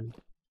permanent one.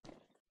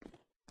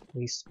 At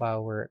least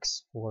while we're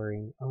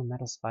exploring. Oh,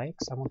 metal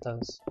spikes? I want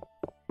those.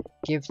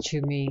 Give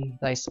to me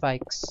thy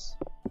spikes.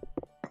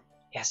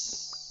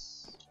 Yes.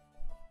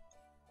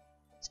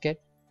 It's good.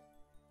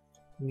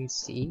 He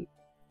needs to eat.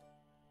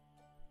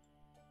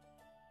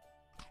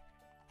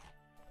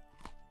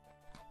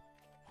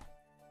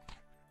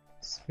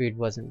 This food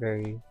wasn't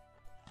very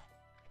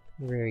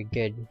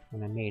good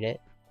when I made it.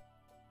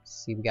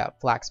 See, we got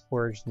flax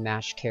porridge,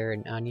 mashed carrot,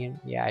 and onion.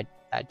 Yeah,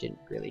 I didn't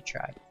really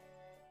try.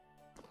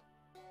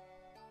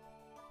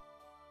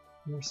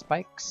 More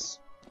spikes.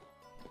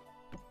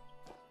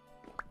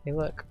 Hey,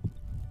 look.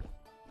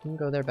 You can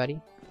go there,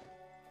 buddy.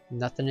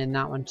 Nothing in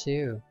that one,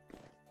 too.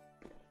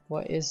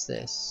 What is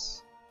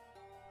this?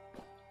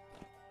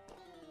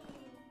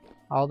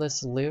 All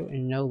this loot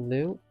and no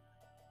loot?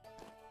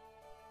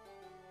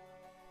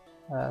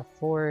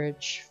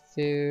 Forage,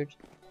 food.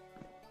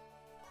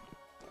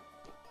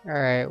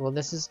 Alright, well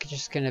this is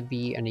just gonna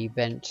be an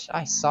event.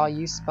 I saw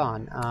you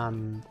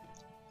spawn,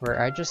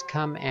 where I just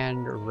come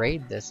and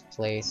raid this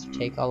place,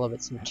 take all of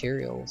its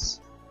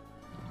materials.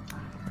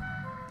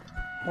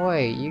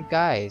 Boy, you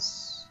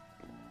guys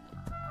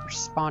are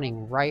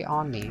spawning right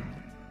on me.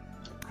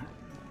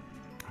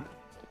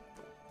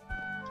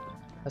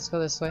 Let's go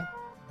this way.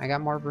 I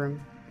got more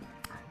room.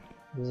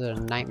 This is a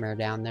nightmare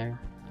down there.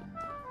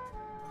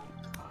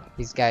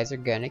 These guys are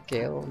gonna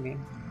kill me.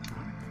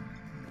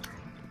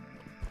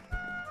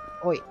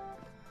 Oi!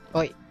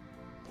 Oi!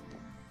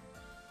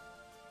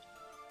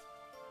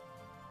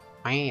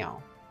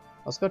 Wow.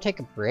 Let's go take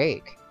a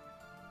break.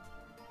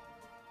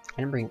 I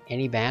didn't bring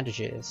any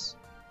bandages.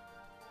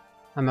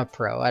 I'm a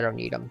pro, I don't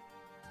need them.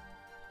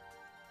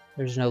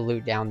 There's no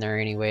loot down there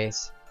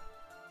anyways.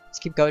 Let's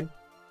keep going.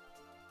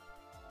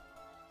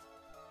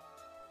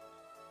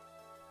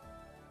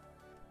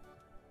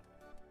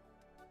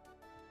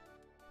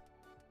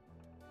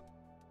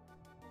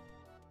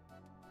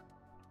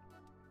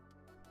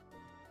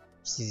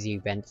 This is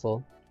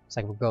eventful. It's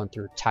like we're going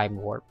through a time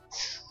warp.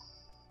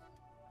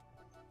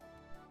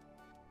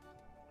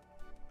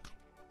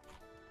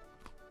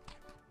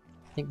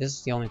 I think this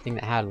is the only thing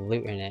that had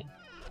loot in it.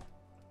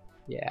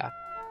 Yeah.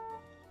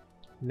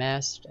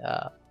 Messed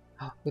up.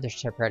 Oh, there's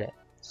Preta.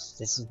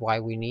 This is why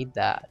we need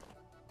that.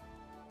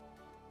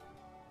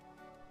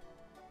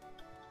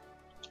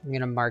 I'm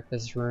gonna mark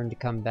this room to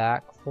come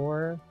back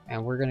for,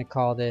 and we're gonna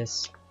call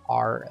this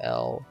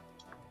RL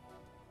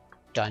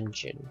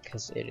Dungeon,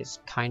 because it is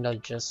kind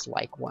of just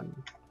like one.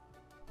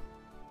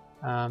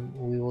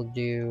 We will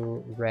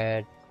do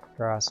red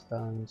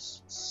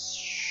crossbones.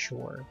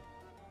 Sure.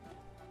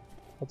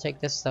 We'll take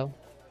this though.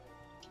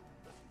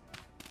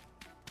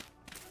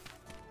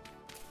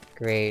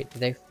 Great.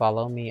 Did they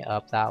follow me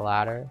up that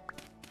ladder?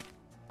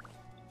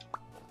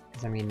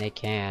 'Cause I mean, they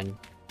can.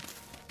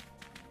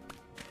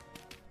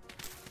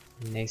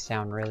 And they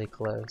sound really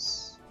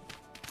close.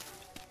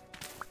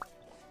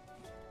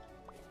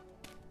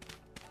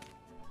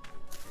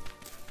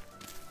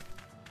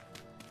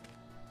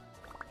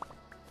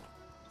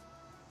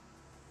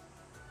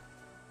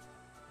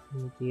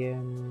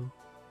 Medium.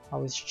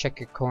 Always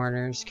check your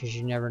corners because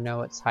you never know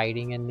what's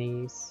hiding in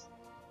these.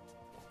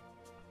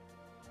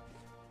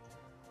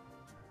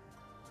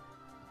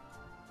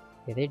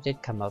 Yeah, they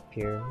did come up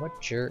here.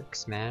 What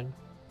jerks, man.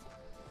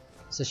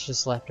 Is this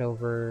just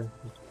leftover?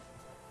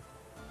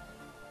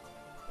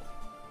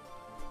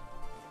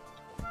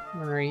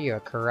 What are you, a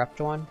corrupt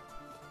one?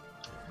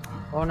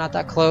 Oh, not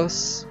that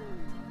close.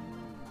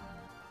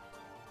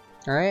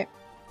 Alright.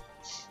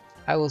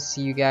 I will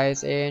see you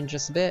guys in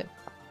just a bit.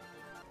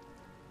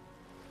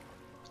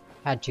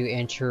 Had to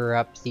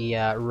interrupt the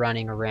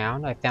running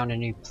around. I found a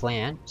new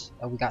plant.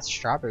 Oh, we got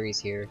strawberries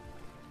here.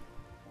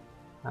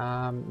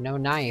 No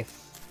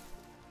knife.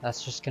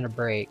 That's just gonna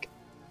break.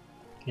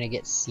 Can I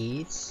get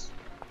seeds?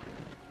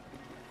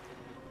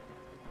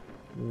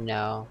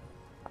 No.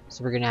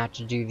 So we're gonna have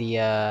to do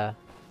the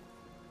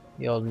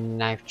old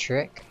knife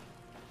trick.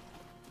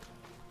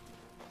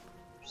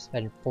 Just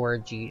been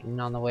forage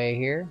eating on the way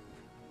here.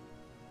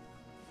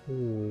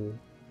 Ooh.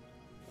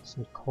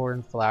 Some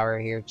corn flour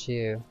here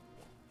too.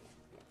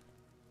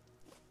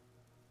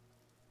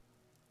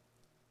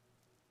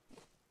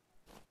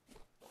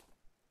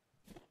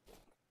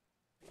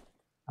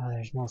 Oh,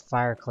 there's more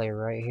fire clay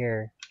right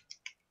here.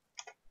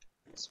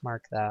 Let's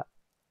mark that.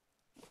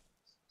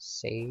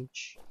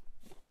 Sage.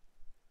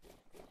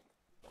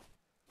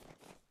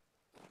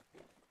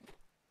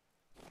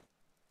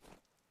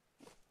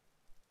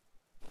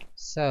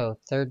 So,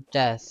 third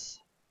death.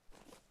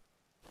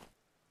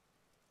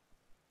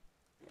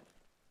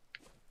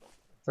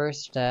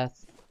 First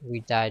death, we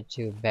died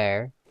to a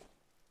bear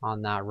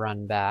on that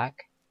run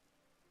back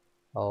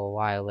a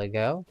while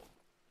ago.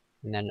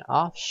 And then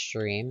off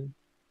stream,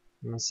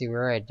 I'm gonna see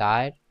where I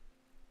died.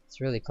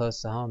 It's really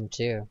close to home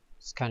too.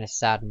 It's kind of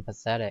sad and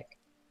pathetic.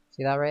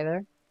 See that right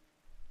there?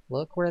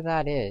 Look where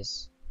that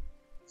is.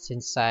 It's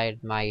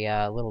inside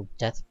my little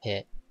death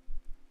pit.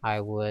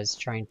 I was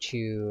trying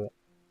to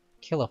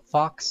kill a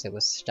fox that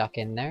was stuck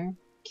in there,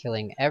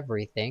 killing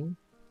everything,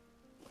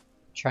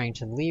 trying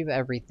to leave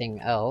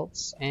everything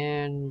else,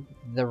 and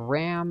the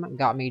ram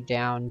got me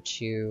down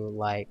to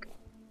like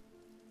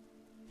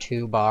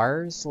 2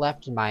 bars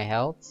left in my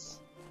health.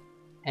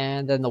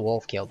 And then the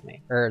wolf killed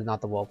me. Or not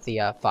the wolf,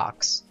 the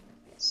fox.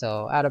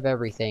 So out of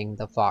everything,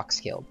 the fox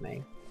killed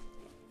me.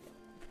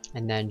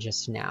 And then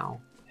just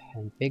now.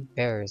 And big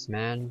bears,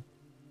 man.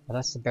 Oh,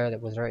 that's the bear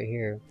that was right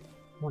here.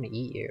 I want to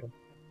eat you.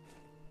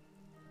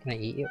 Can I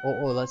eat you?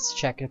 Oh, let's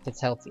check if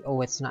it's healthy.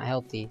 Oh, it's not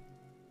healthy.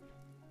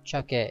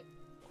 Chuck it.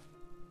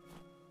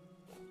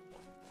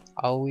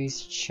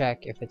 Always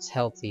check if it's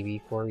healthy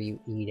before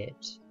you eat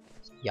it.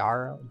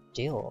 Yarrow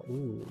dill.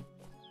 Ooh.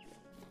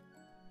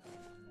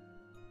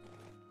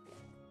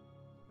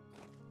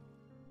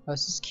 Oh,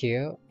 this is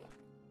cute.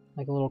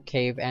 Like a little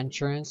cave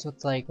entrance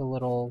with like a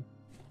little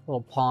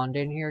pond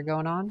in here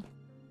going on.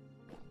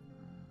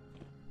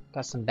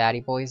 Got some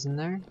baddie boys in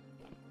there.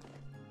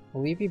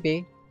 I'll leave you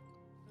be.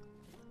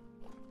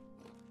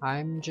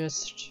 I'm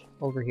just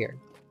over here.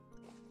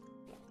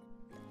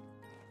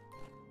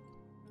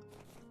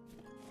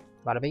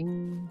 Bada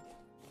bing.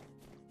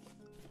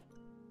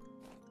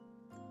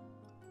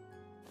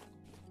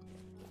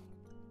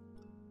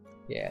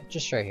 Yeah,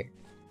 just right here.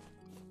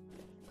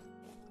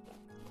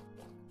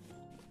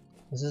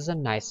 This is a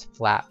nice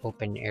flat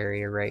open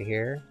area right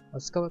here.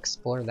 Let's go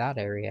explore that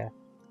area.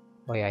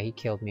 Oh yeah, he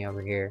killed me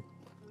over here.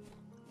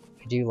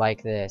 I do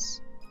like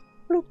this.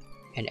 Bloop.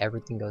 And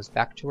everything goes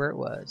back to where it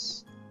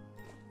was.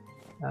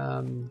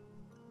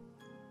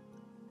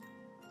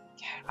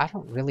 I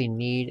don't really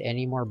need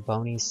any more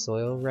bony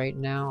soil right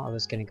now. I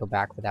was gonna go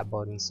back for that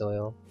bony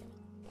soil.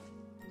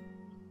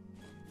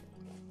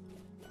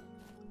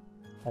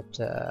 But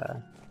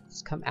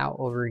let's come out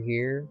over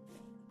here.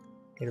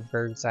 Get a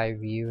bird's eye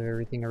view of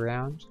everything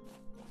around.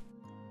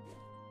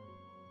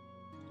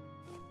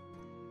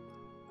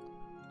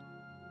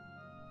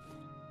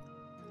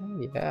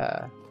 Oh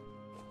yeah.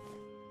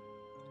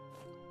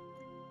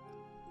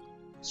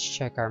 Let's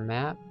check our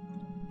map.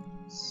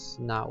 It's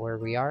not where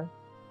we are.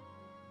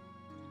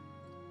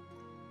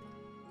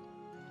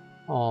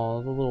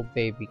 Oh, the little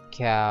baby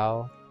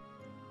cow.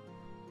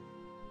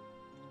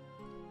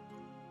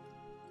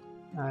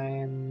 I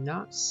am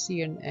not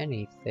seeing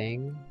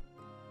anything.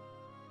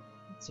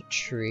 It's a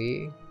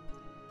tree.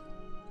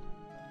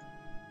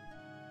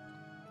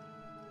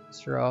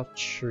 These are all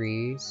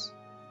trees.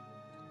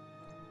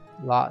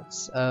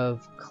 Lots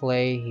of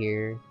clay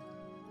here.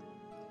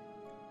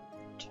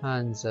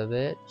 Tons of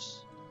it.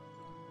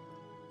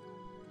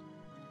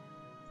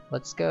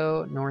 Let's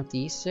go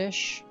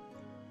northeast-ish.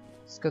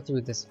 Let's go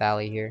through this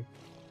valley here.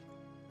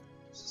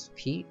 This is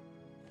peat.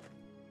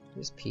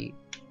 There's peat.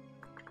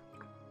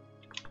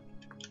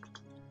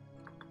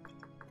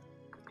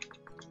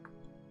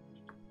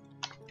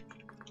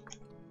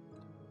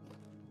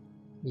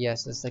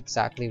 Yes, that's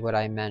exactly what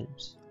I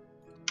meant.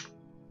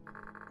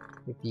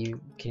 If you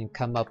can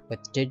come up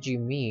with "did you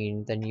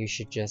mean," then you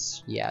should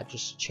just, yeah,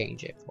 just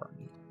change it for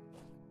me.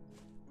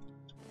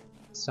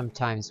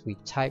 Sometimes we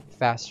type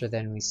faster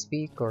than we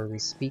speak, or we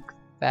speak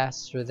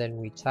faster than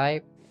we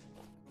type.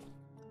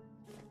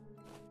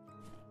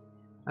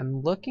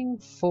 I'm looking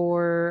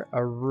for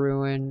a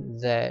ruin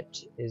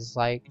that is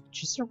like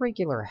just a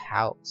regular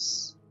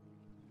house.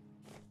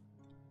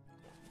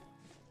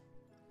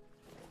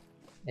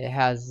 It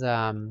has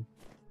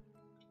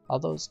all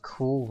those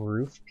cool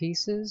roof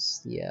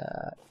pieces,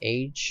 the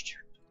aged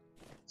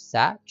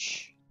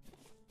thatch.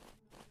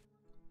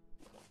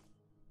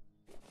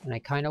 And I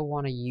kind of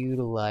want to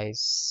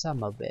utilize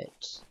some of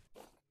it.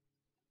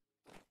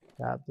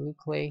 Got blue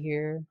clay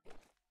here.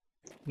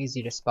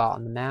 Easy to spot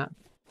on the map.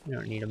 You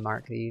don't need to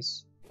mark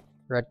these.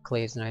 Red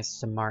clay is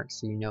nice to mark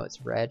so you know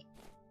it's red.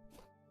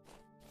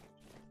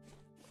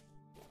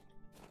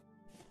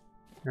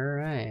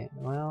 Alright,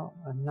 well,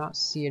 I'm not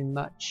seeing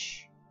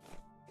much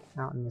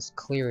out in this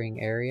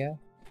clearing area.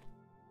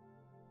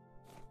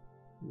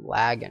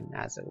 Lagging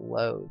as it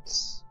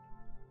loads.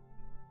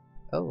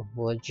 Oh,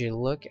 would you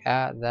look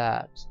at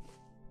that?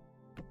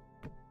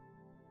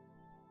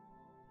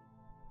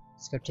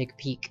 Let's go take a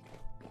peek.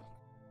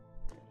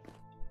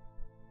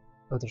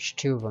 Oh, there's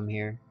two of them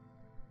here.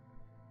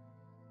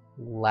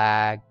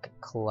 Lag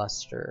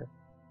cluster.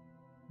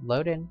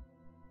 Load in.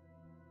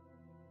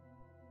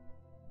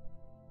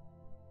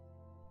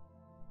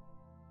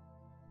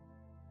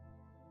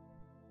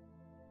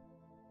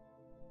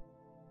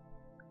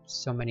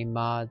 So many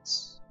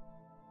mods.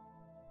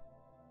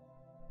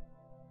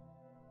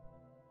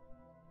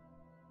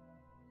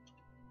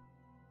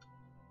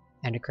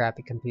 And a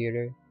crappy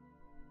computer.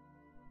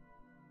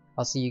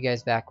 I'll see you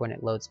guys back when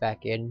it loads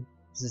back in.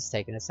 This is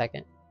taking a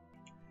second.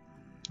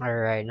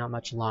 Alright, not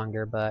much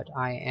longer, but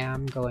I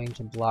am going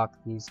to block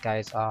these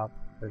guys off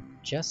for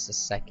just a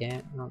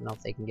second. I don't know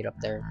if they can get up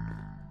there.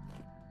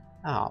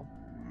 Oh.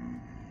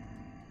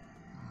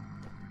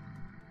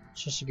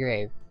 It's just a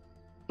grave.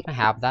 Can I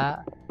have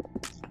that?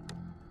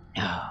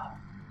 No.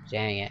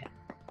 Dang it.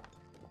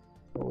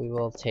 But we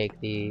will take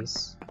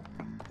these.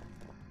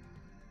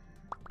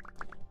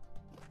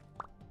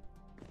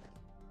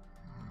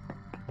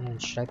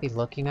 And should I be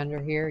looking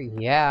under here?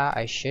 Yeah,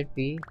 I should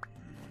be.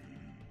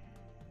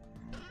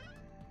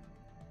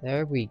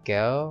 There we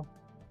go.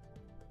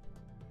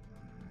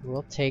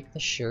 We'll take the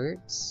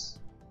shirts.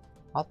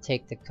 I'll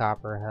take the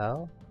copper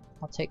hoe.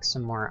 I'll take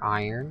some more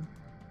iron.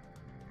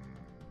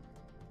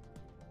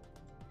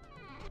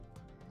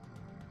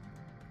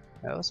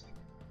 That was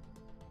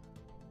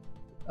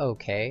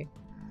okay.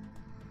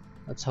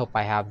 Let's hope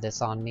I have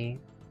this on me.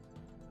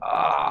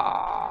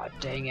 Ah,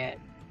 dang it.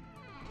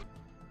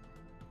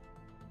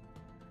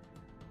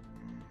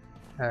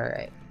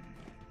 Alright.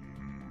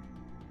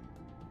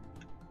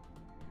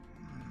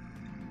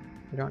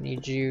 We don't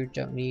need you,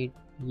 don't need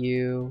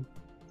you.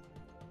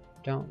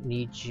 Don't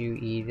need you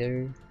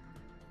either.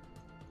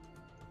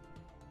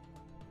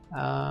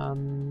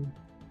 Don't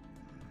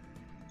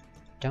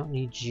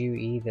need you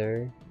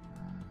either.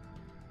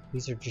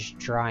 These are just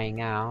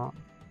drying out.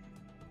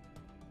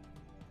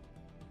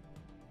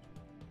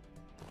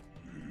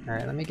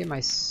 Alright, let me get my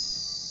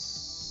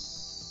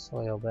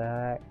soil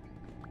back.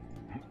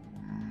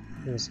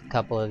 There's a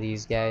couple of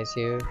these guys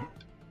here.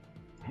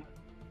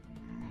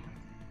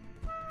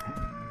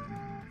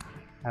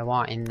 I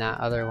want in that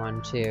other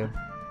one too.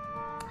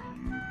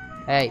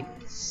 Hey,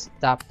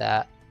 stop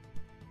that.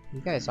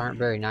 You guys aren't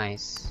very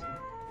nice.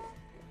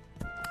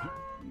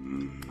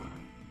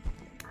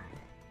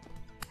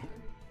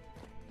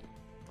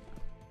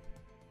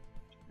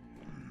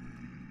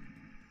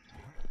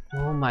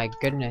 Oh my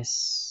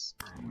goodness.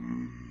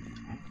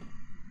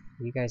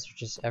 You guys are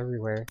just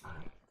everywhere.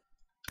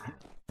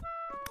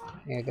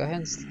 Yeah, go ahead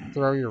and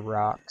throw your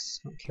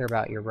rocks. I don't care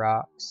about your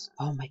rocks.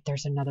 Oh my,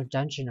 there's another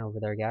dungeon over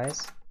there,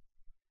 guys.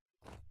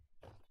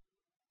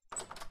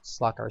 Let's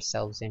lock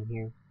ourselves in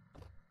here.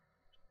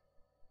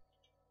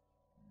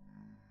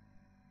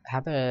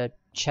 Have a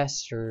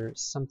chest or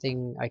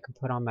something I could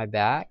put on my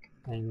back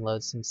and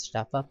load some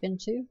stuff up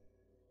into?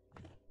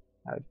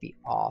 That would be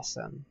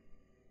awesome.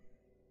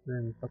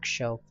 Room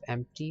bookshelf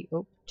empty.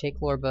 Oh,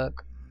 take lore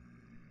book.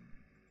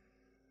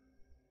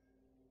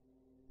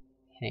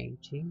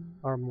 Painting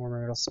or more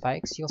metal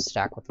spikes. You'll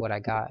stack with what I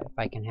got if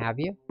I can have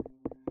you.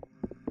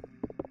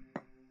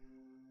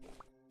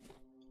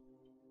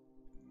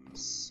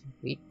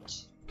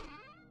 Sweet.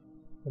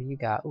 What do you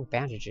got? Oh,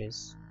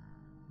 bandages.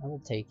 I will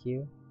take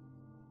you.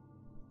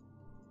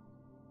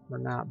 We're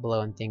not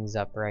blowing things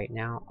up right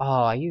now.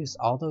 Oh, I used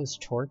all those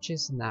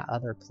torches in that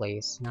other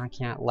place. Now I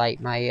can't light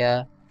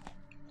my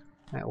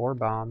my ore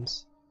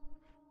bombs.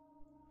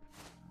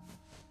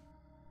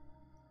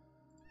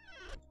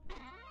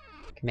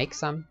 Can make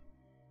some.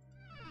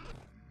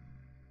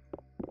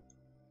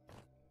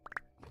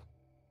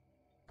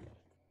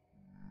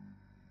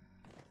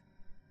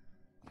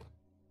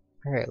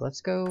 Alright,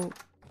 let's go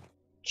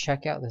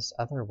check out this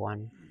other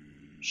one,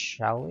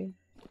 shall we?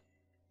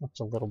 Looks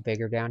a little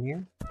bigger down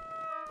here.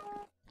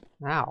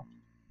 Ow.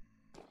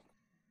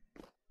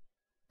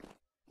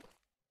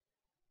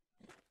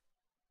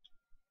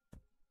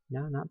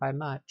 No, not by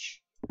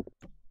much.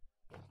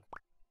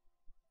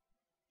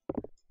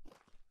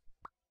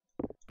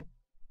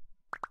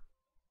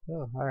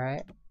 Oh,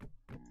 alright.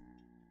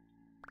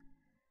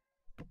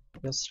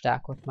 You'll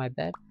stack with my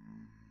bed.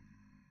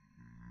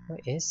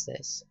 What is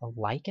this? A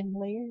lichen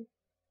layer?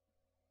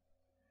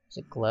 Does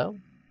it glow?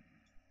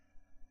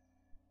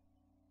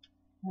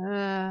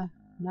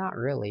 Not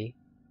really.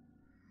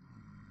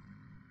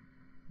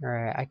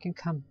 Alright, I can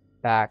come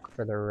back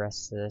for the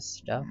rest of this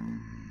stuff.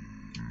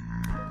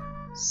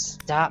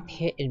 Stop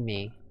hitting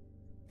me,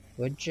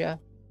 would ya?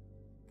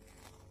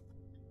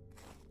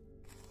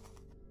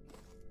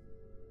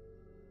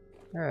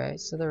 Alright,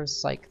 so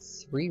there's like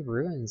 3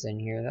 ruins in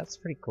here. That's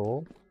pretty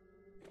cool.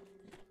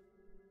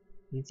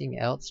 Anything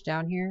else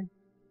down here?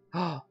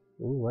 Oh,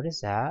 ooh, what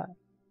is that?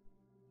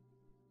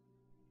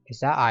 Is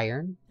that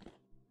iron?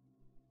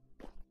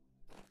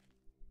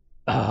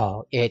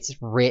 Oh, it's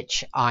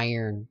rich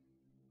iron.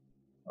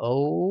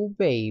 Oh,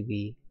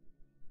 baby.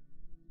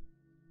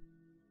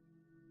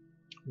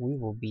 We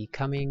will be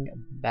coming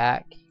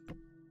back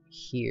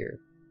here.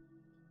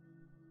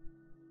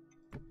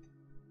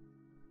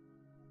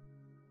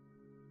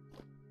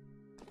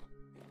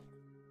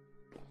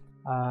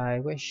 I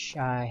wish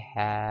I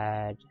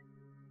had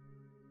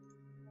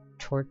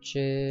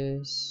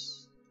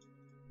torches.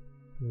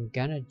 I'm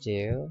gonna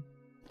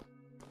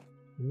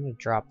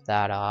drop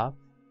that off.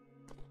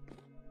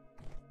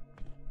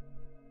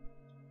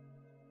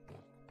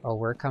 Oh,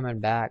 we're coming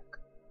back.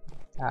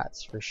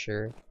 That's for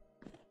sure.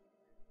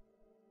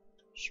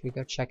 Should we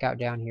go check out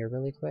down here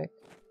really quick?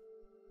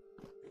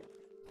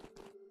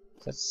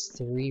 That's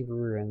 3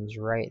 ruins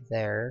right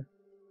there.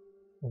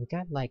 Oh, we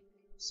got like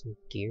some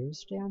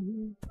gears down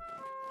here.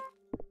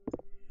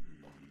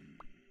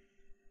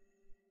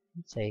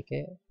 I'll take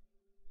it.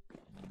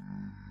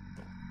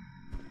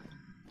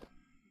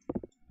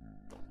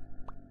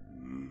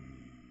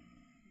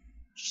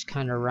 Just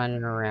kind of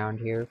running around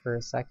here for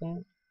a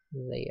second.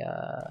 There's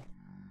a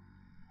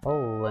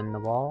hole in the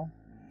wall.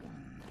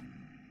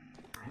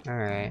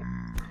 Alright.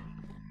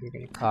 You're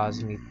gonna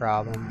cause me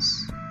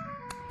problems.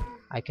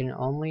 I can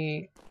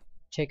only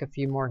take a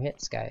few more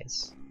hits,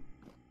 guys.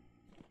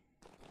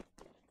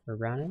 We're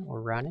running,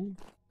 we're running.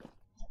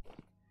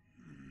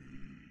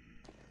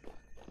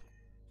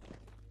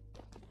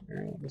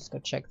 Alright, let's go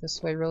check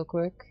this way real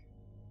quick.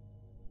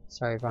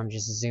 Sorry if I'm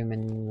just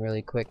zooming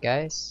really quick,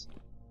 guys.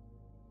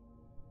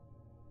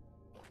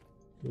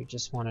 We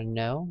just want to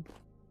know.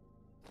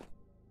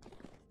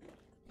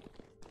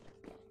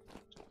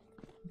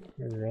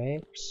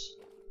 Alright.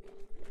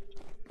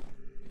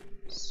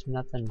 There's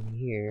nothing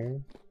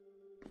here.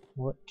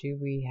 What do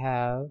we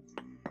have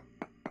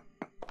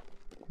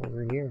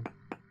over here?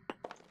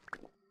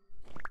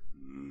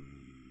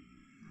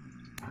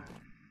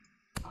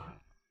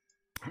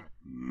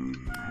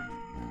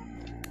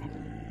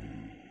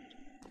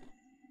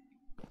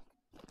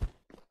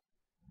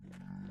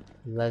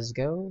 Let's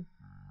go.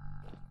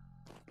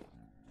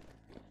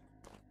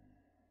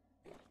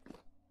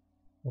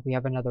 Oh, we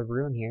have another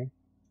ruin here.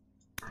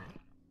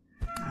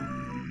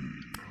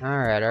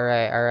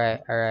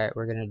 Alright,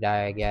 we're gonna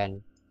die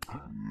again.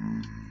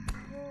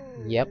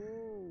 Yep.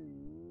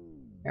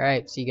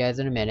 Alright, see you guys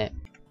in a minute.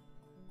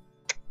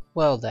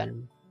 Well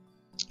then.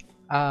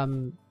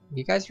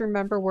 You guys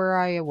remember where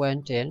I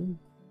went in?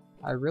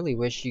 I really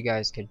wish you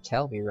guys could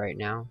tell me right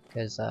now,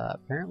 because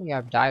apparently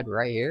I've died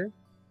right here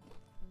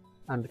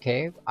on the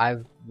cave.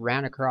 I've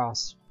ran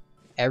across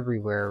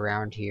everywhere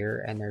around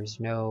here and there's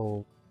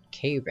no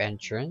cave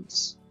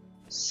entrance,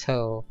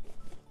 so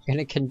I'm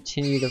gonna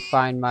continue to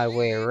find my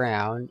way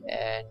around,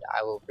 and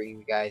I will bring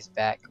you guys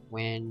back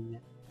when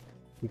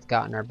we've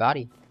gotten our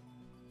body.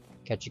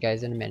 Catch you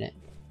guys in a minute.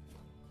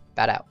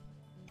 Bat out.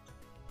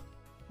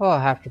 Well,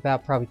 after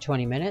about probably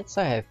 20 minutes,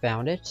 I have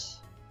found it.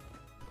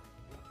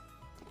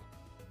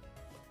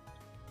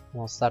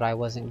 Almost thought I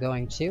wasn't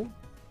going to.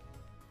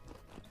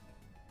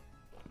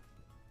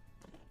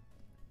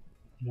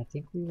 And I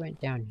think we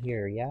went down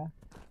here, yeah?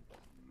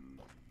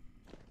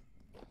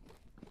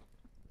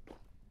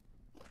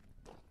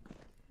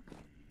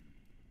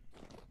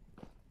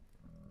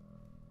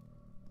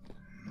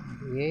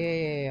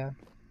 Yeah.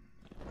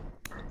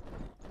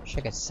 Wish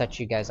I could set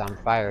you guys on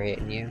fire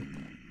hitting you.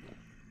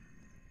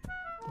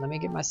 Let me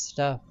get my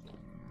stuff.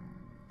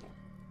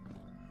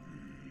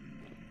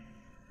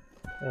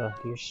 Oh,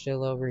 you're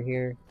still over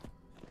here.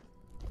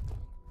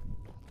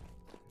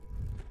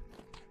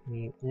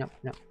 Nope.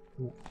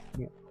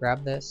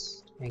 Grab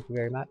this. Thank you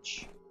very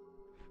much.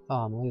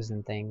 Oh, I'm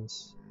losing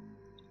things.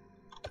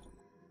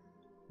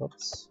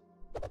 Whoops.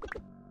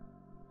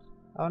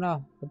 Oh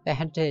no, the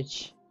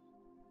bandage.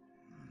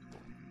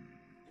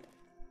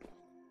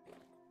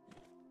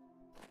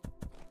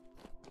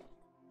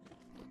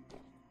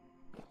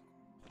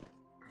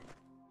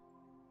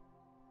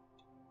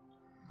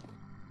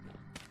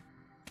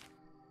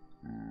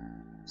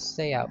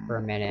 Stay out for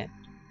a minute.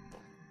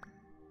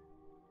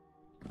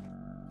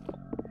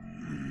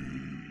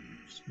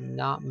 Just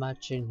Not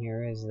much in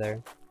here, is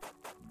there?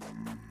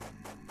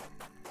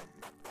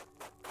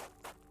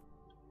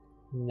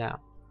 No.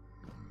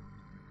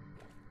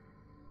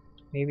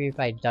 Maybe if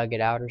I dug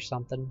it out or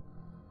something.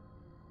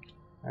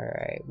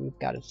 Alright, we've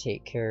got to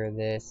take care of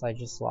this. I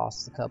just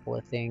lost a couple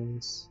of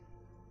things.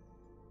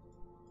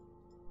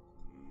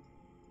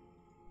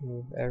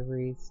 Move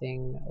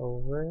everything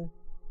over.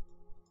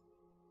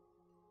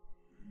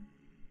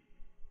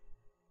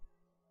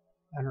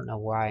 I don't know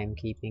why I'm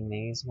keeping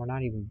these. We're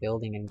not even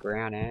building in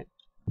granite.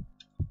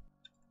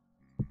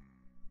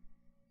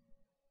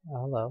 Oh,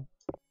 hello.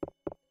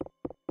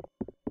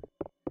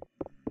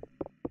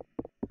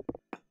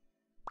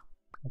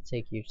 I'll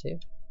take you too.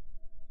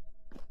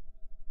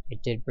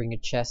 It did bring a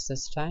chest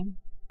this time.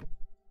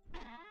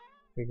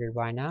 Figured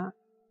why not.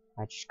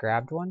 I just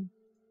grabbed one.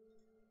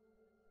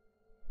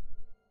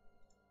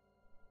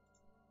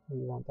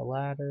 We want the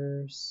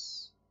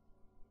ladders.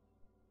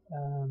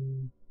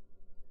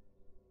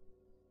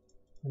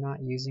 We're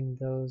not using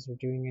those or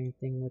doing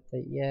anything with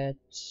it yet.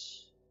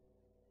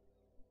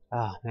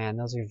 Oh man,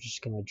 those are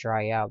just gonna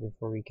dry out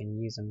before we can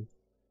use them.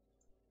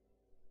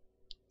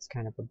 It's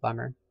kind of a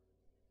bummer.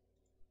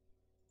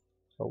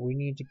 But we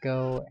need to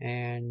go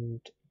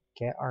and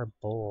get our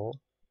bowl.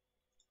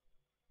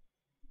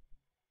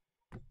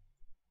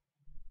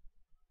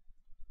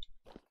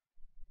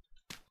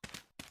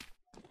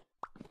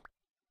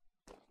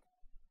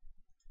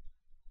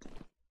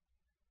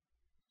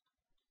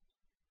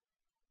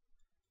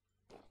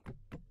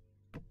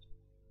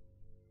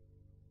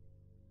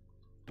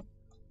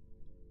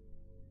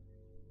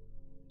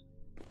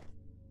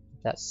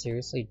 Did that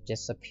seriously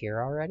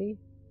disappear already?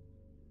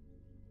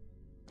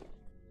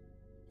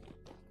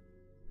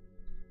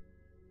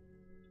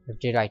 Or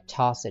did I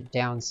toss it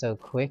down so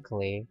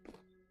quickly?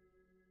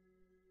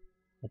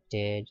 It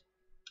did.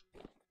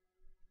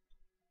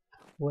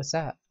 What's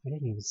that? I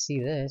didn't even see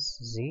this.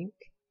 Zinc?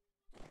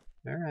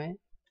 Alright.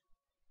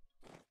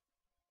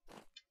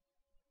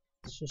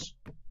 Let's just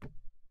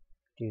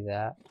do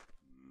that.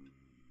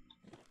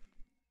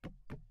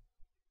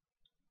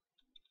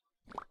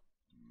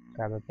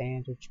 Grab a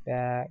bandage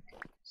back.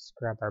 Let's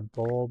grab our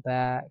bowl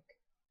back.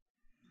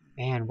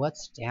 Man,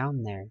 what's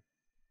down there?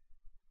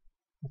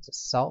 That's a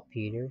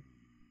saltpeter.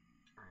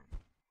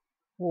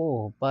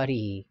 Oh,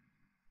 buddy.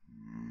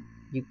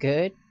 You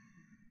good?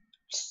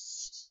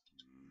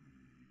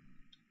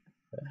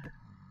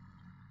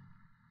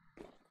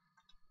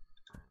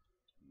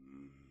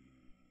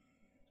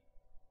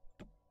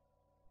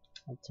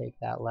 I'll take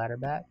that ladder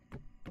back.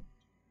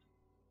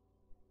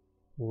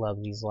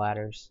 Love these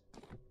ladders.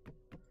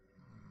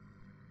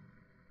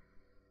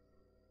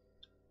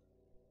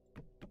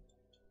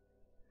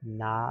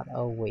 Not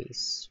a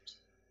waste.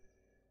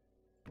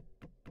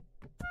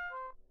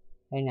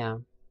 Hey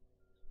now.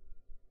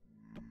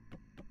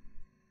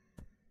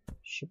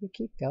 Should we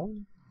keep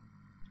going?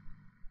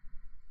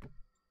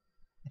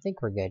 I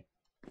think we're good.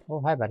 Oh,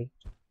 hi buddy.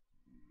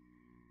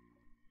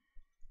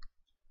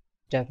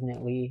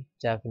 Definitely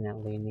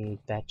need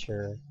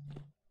better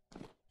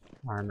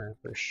armor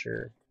for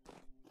sure.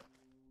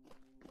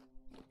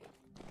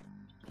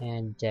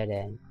 And dead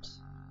end.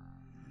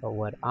 But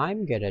what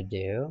I'm gonna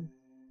do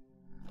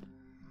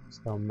is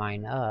go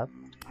mine up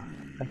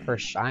the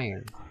first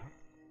iron.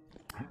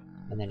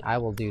 And then I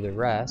will do the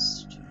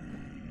rest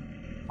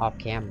off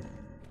camera.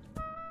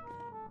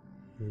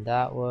 And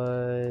that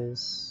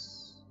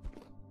was...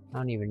 I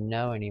don't even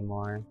know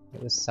anymore.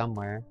 It was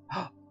somewhere.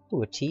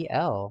 Ooh, a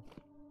TL.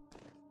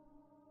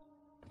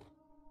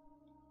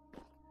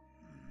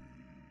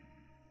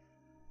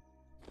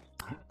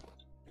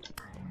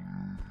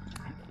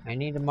 I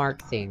need to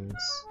mark things.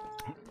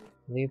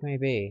 Leave me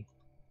be.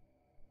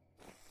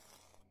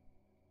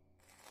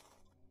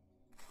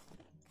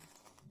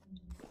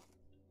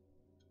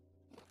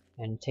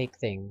 And take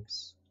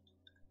things.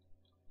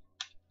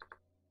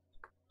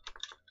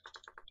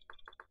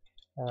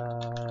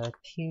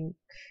 Pink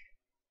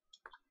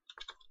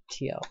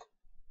TL.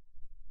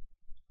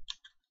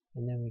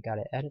 And then we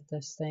gotta edit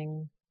this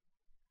thing.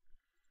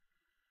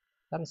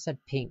 Thought it said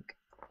pink.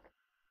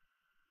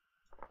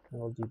 And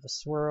we'll do the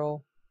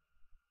swirl.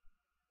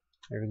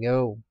 There we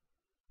go.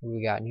 What do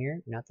we got in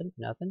here? Nothing,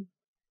 nothing.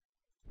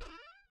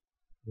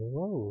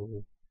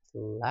 Whoa,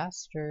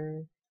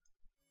 blaster.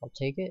 I'll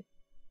take it.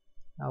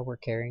 Oh, we're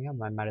carrying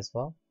them. I might as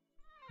well.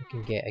 We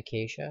can get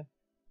acacia.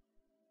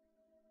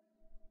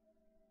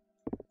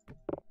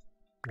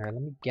 Alright,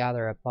 let me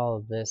gather up all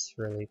of this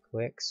really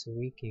quick so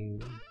we can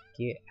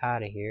get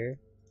out of here.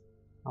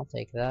 I'll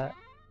take that.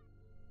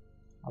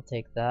 I'll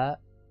take that.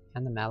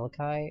 And the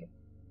malachite.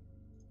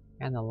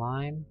 And the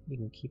lime. You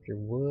can keep your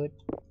wood.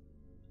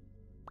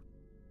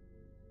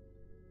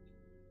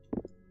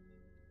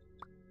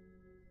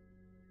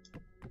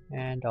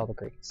 And all the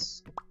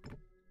grates.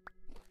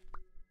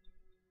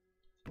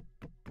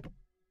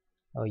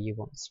 Oh, you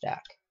won't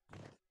stack.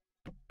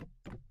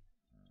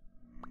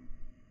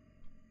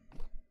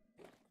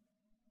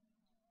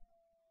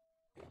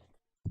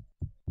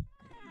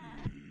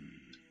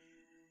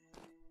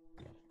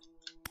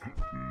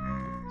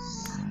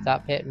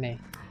 Stop hitting me.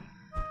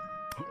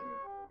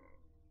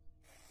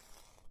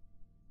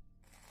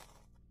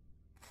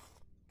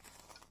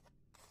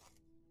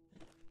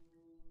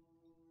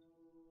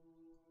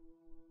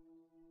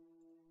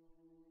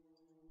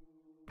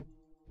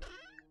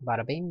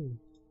 Bada bing.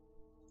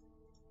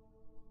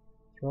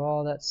 Throw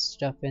all that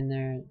stuff in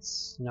there.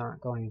 It's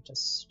not going to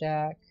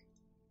stack.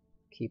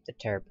 Keep the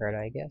Terra Preta,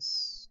 I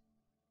guess.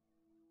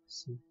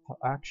 So,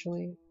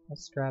 actually,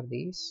 let's grab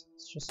these.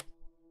 Let's just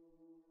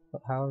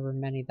put however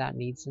many that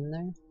needs in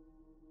there.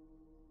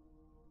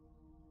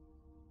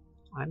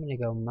 I'm gonna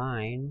go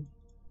mine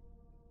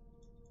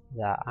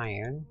that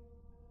iron.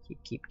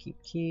 Keep.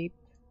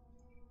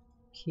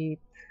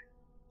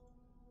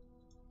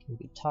 Can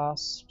be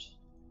tossed.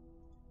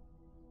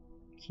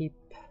 Keep.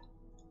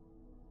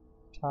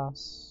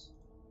 Toss.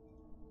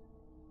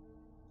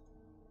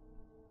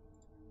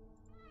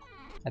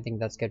 I think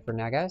that's good for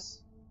now,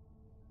 guys.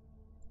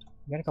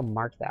 I gotta go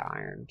mark that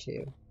iron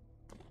too.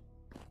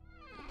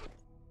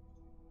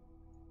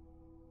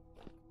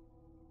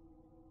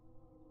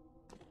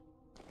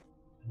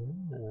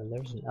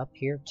 There's an up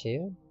here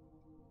too.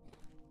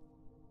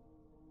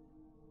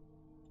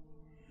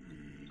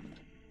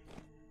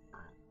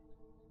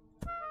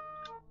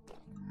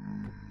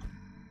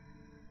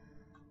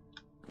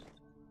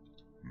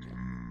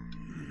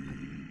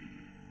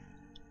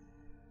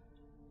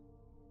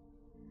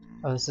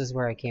 Oh, this is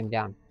where I came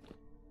down.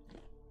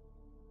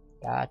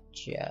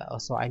 Gotcha. Oh,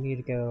 so I need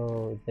to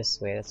go this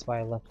way. That's why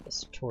I left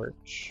this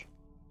torch.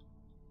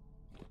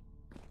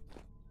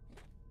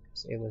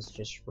 So it was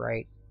just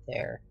right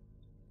there.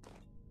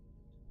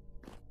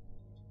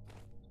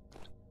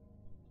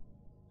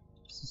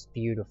 This is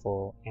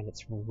beautiful, and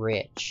it's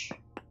rich.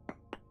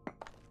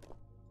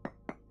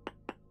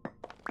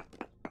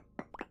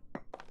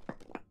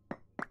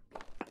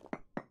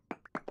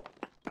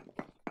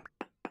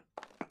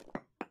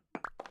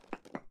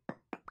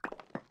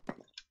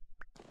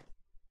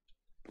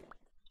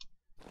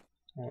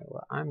 Alright,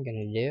 what I'm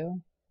gonna do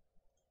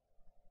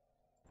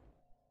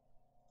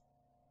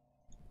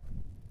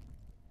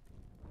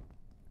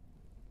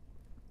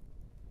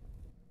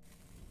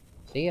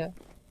see ya.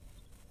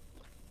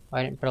 Oh,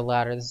 I didn't put a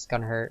ladder, this is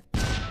gonna hurt.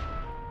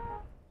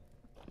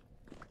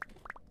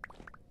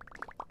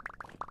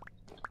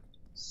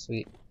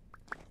 Sweet.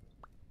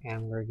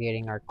 And we're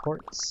getting our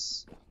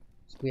quartz.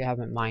 So we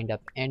haven't mined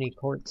up any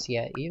quartz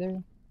yet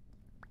either.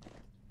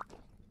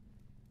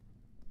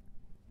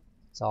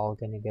 It's all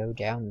gonna go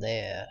down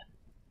there.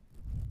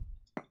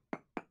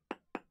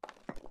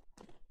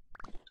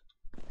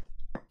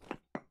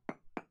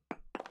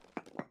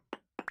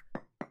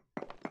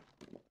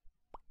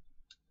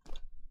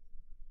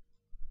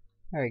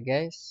 Alright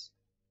guys,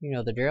 you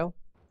know the drill.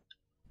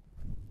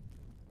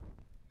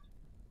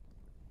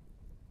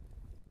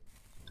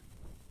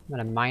 I'm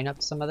gonna mine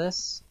up some of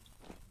this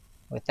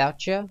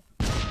without you.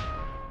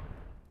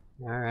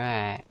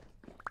 Alright.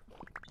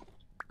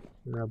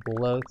 I'm gonna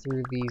blow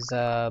through these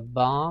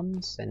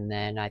bombs, and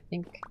then I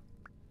think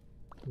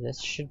this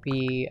should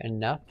be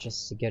enough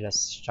just to get us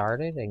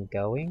started and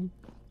going.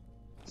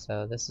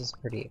 So this is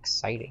pretty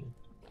exciting.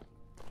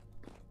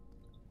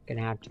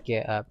 Gonna have to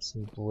get up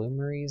some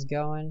bloomeries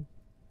going.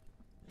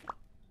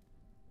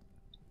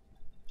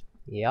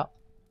 Yep.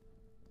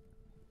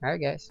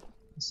 Alright guys,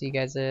 I'll see you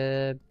guys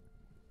I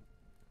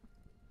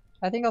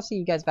think I'll see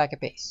you guys back at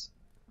base.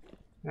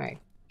 Alright,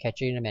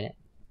 catch you in a minute.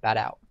 Bat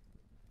out.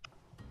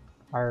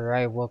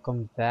 Alright,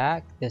 welcome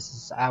back. This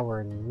is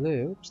our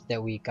loot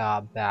that we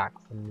got back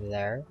from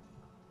there.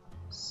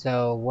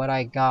 So what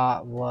I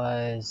got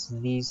was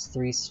these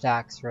 3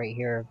 stacks right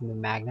here of the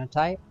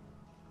magnetite.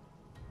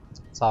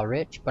 It's all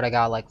rich, but I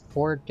got like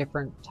 4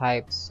 different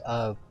types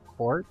of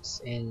quartz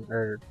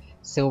or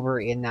silver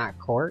in that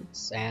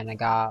quartz, and I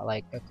got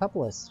like a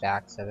couple of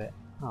stacks of it.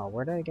 Oh,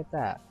 where did I get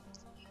that?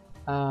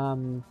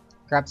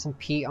 Grabbed some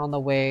peat on the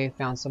way,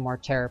 found some more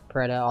Terra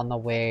Preta on the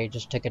way,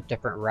 just took a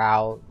different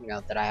route, you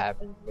know, that I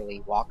haven't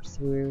really walked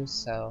through,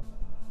 so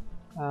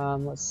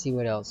let's see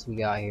what else we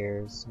got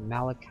here. Some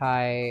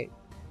malachite.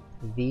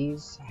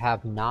 These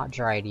have not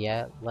dried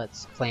yet.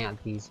 Let's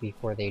plant these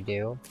before they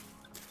do.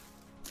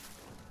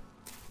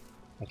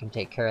 I can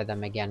take care of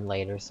them again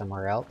later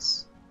somewhere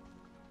else.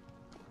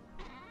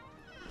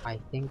 I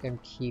think I'm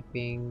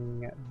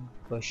keeping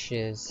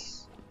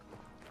bushes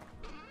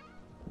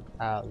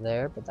out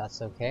there, but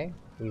that's okay.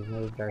 We've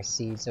moved our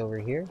seeds over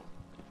here.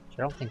 I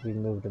don't think we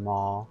moved them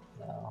all.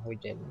 No, we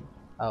didn't.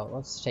 Oh,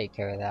 let's take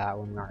care of that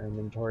when our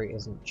inventory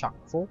isn't chock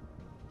full.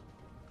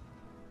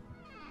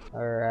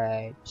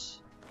 Alright.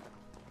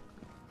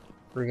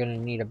 We're gonna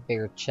need a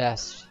bigger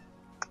chest.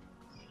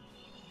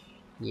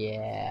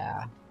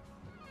 Yeah.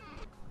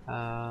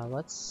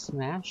 Let's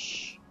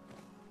smash.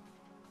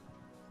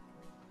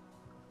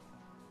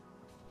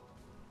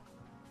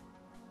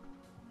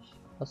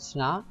 Let's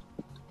not.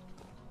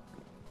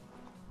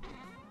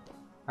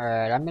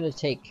 Alright, I'm gonna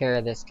take care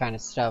of this kind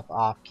of stuff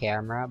off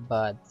camera,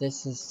 but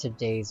this is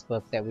today's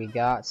book that we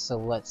got, so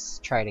let's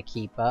try to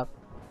keep up.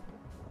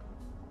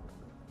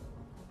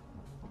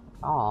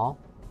 Aw.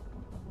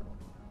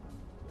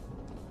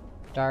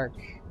 Dark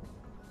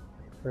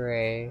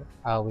gray.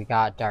 Oh, we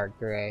got dark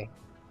gray.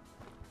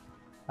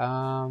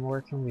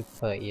 Where can we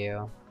put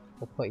you?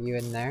 We'll put you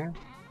in there.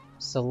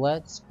 So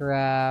let's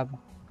grab...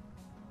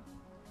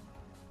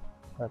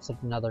 That's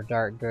another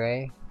dark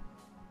gray.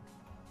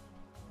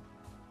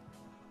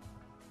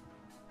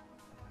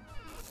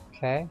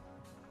 Okay.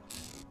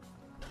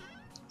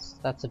 So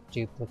that's a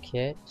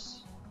duplicate.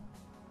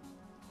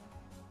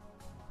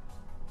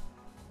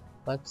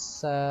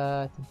 Let's,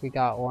 I think we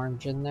got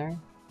orange in there.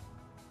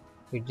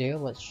 We do.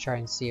 Let's try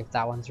and see if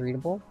that one's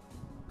readable.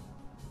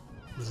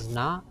 This is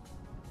not.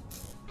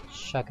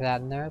 Chuck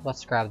that in there.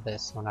 Let's grab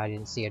this one. I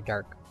didn't see a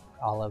dark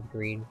olive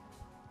green.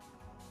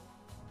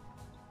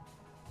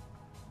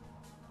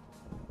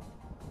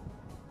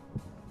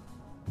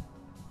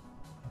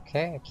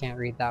 Okay, I can't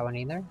read that one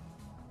either.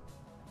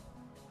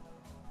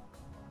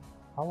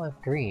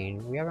 Olive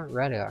green. We haven't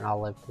read an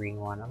olive green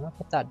one. I'm gonna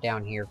put that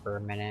down here for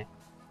a minute.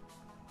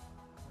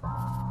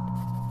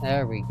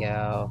 There we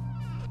go.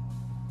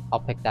 I'll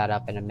pick that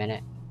up in a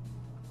minute.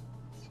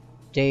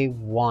 Day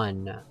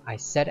 1. I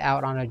set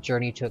out on a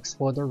journey to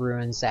explore the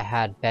ruins that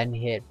had been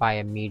hit by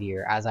a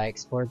meteor. As I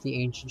explored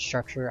the ancient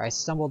structure, I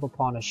stumbled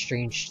upon a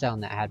strange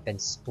stone that had been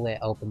split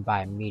open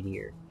by a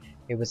meteor.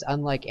 It was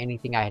unlike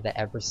anything I had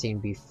ever seen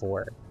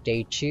before.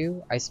 Day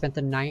 2. I spent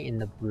the night in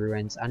the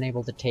ruins,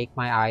 unable to take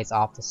my eyes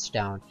off the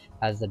stone.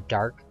 As the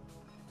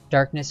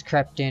darkness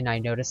crept in, I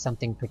noticed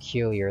something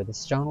peculiar. The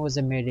stone was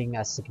emitting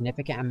a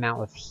significant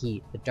amount of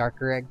heat. The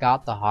darker it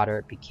got, the hotter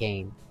it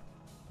became.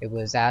 It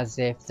was as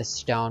if the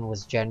stone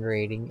was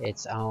generating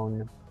its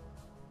own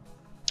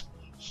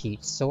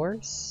heat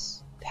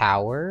source?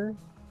 Power?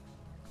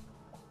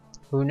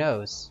 Who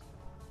knows?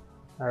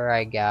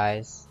 Alright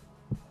guys.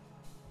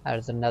 That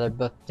is another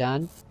book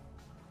done.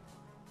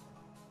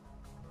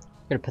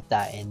 I'm gonna put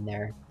that in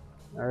there.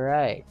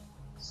 Alright.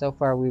 So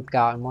far we've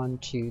gotten 1,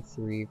 2,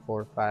 3,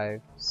 4,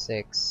 5,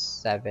 6,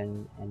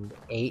 7, and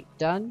 8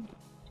 done.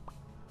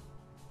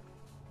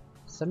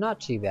 So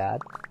not too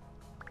bad.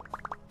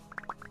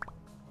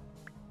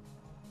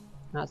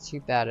 Not too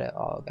bad at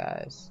all,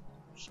 guys.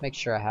 Just make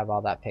sure I have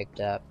all that picked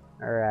up.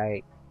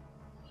 Alright.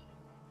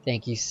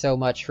 Thank you so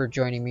much for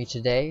joining me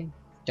today.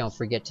 Don't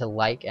forget to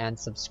like and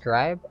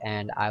subscribe,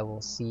 and I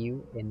will see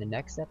you in the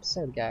next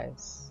episode,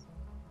 guys.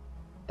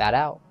 That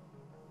out.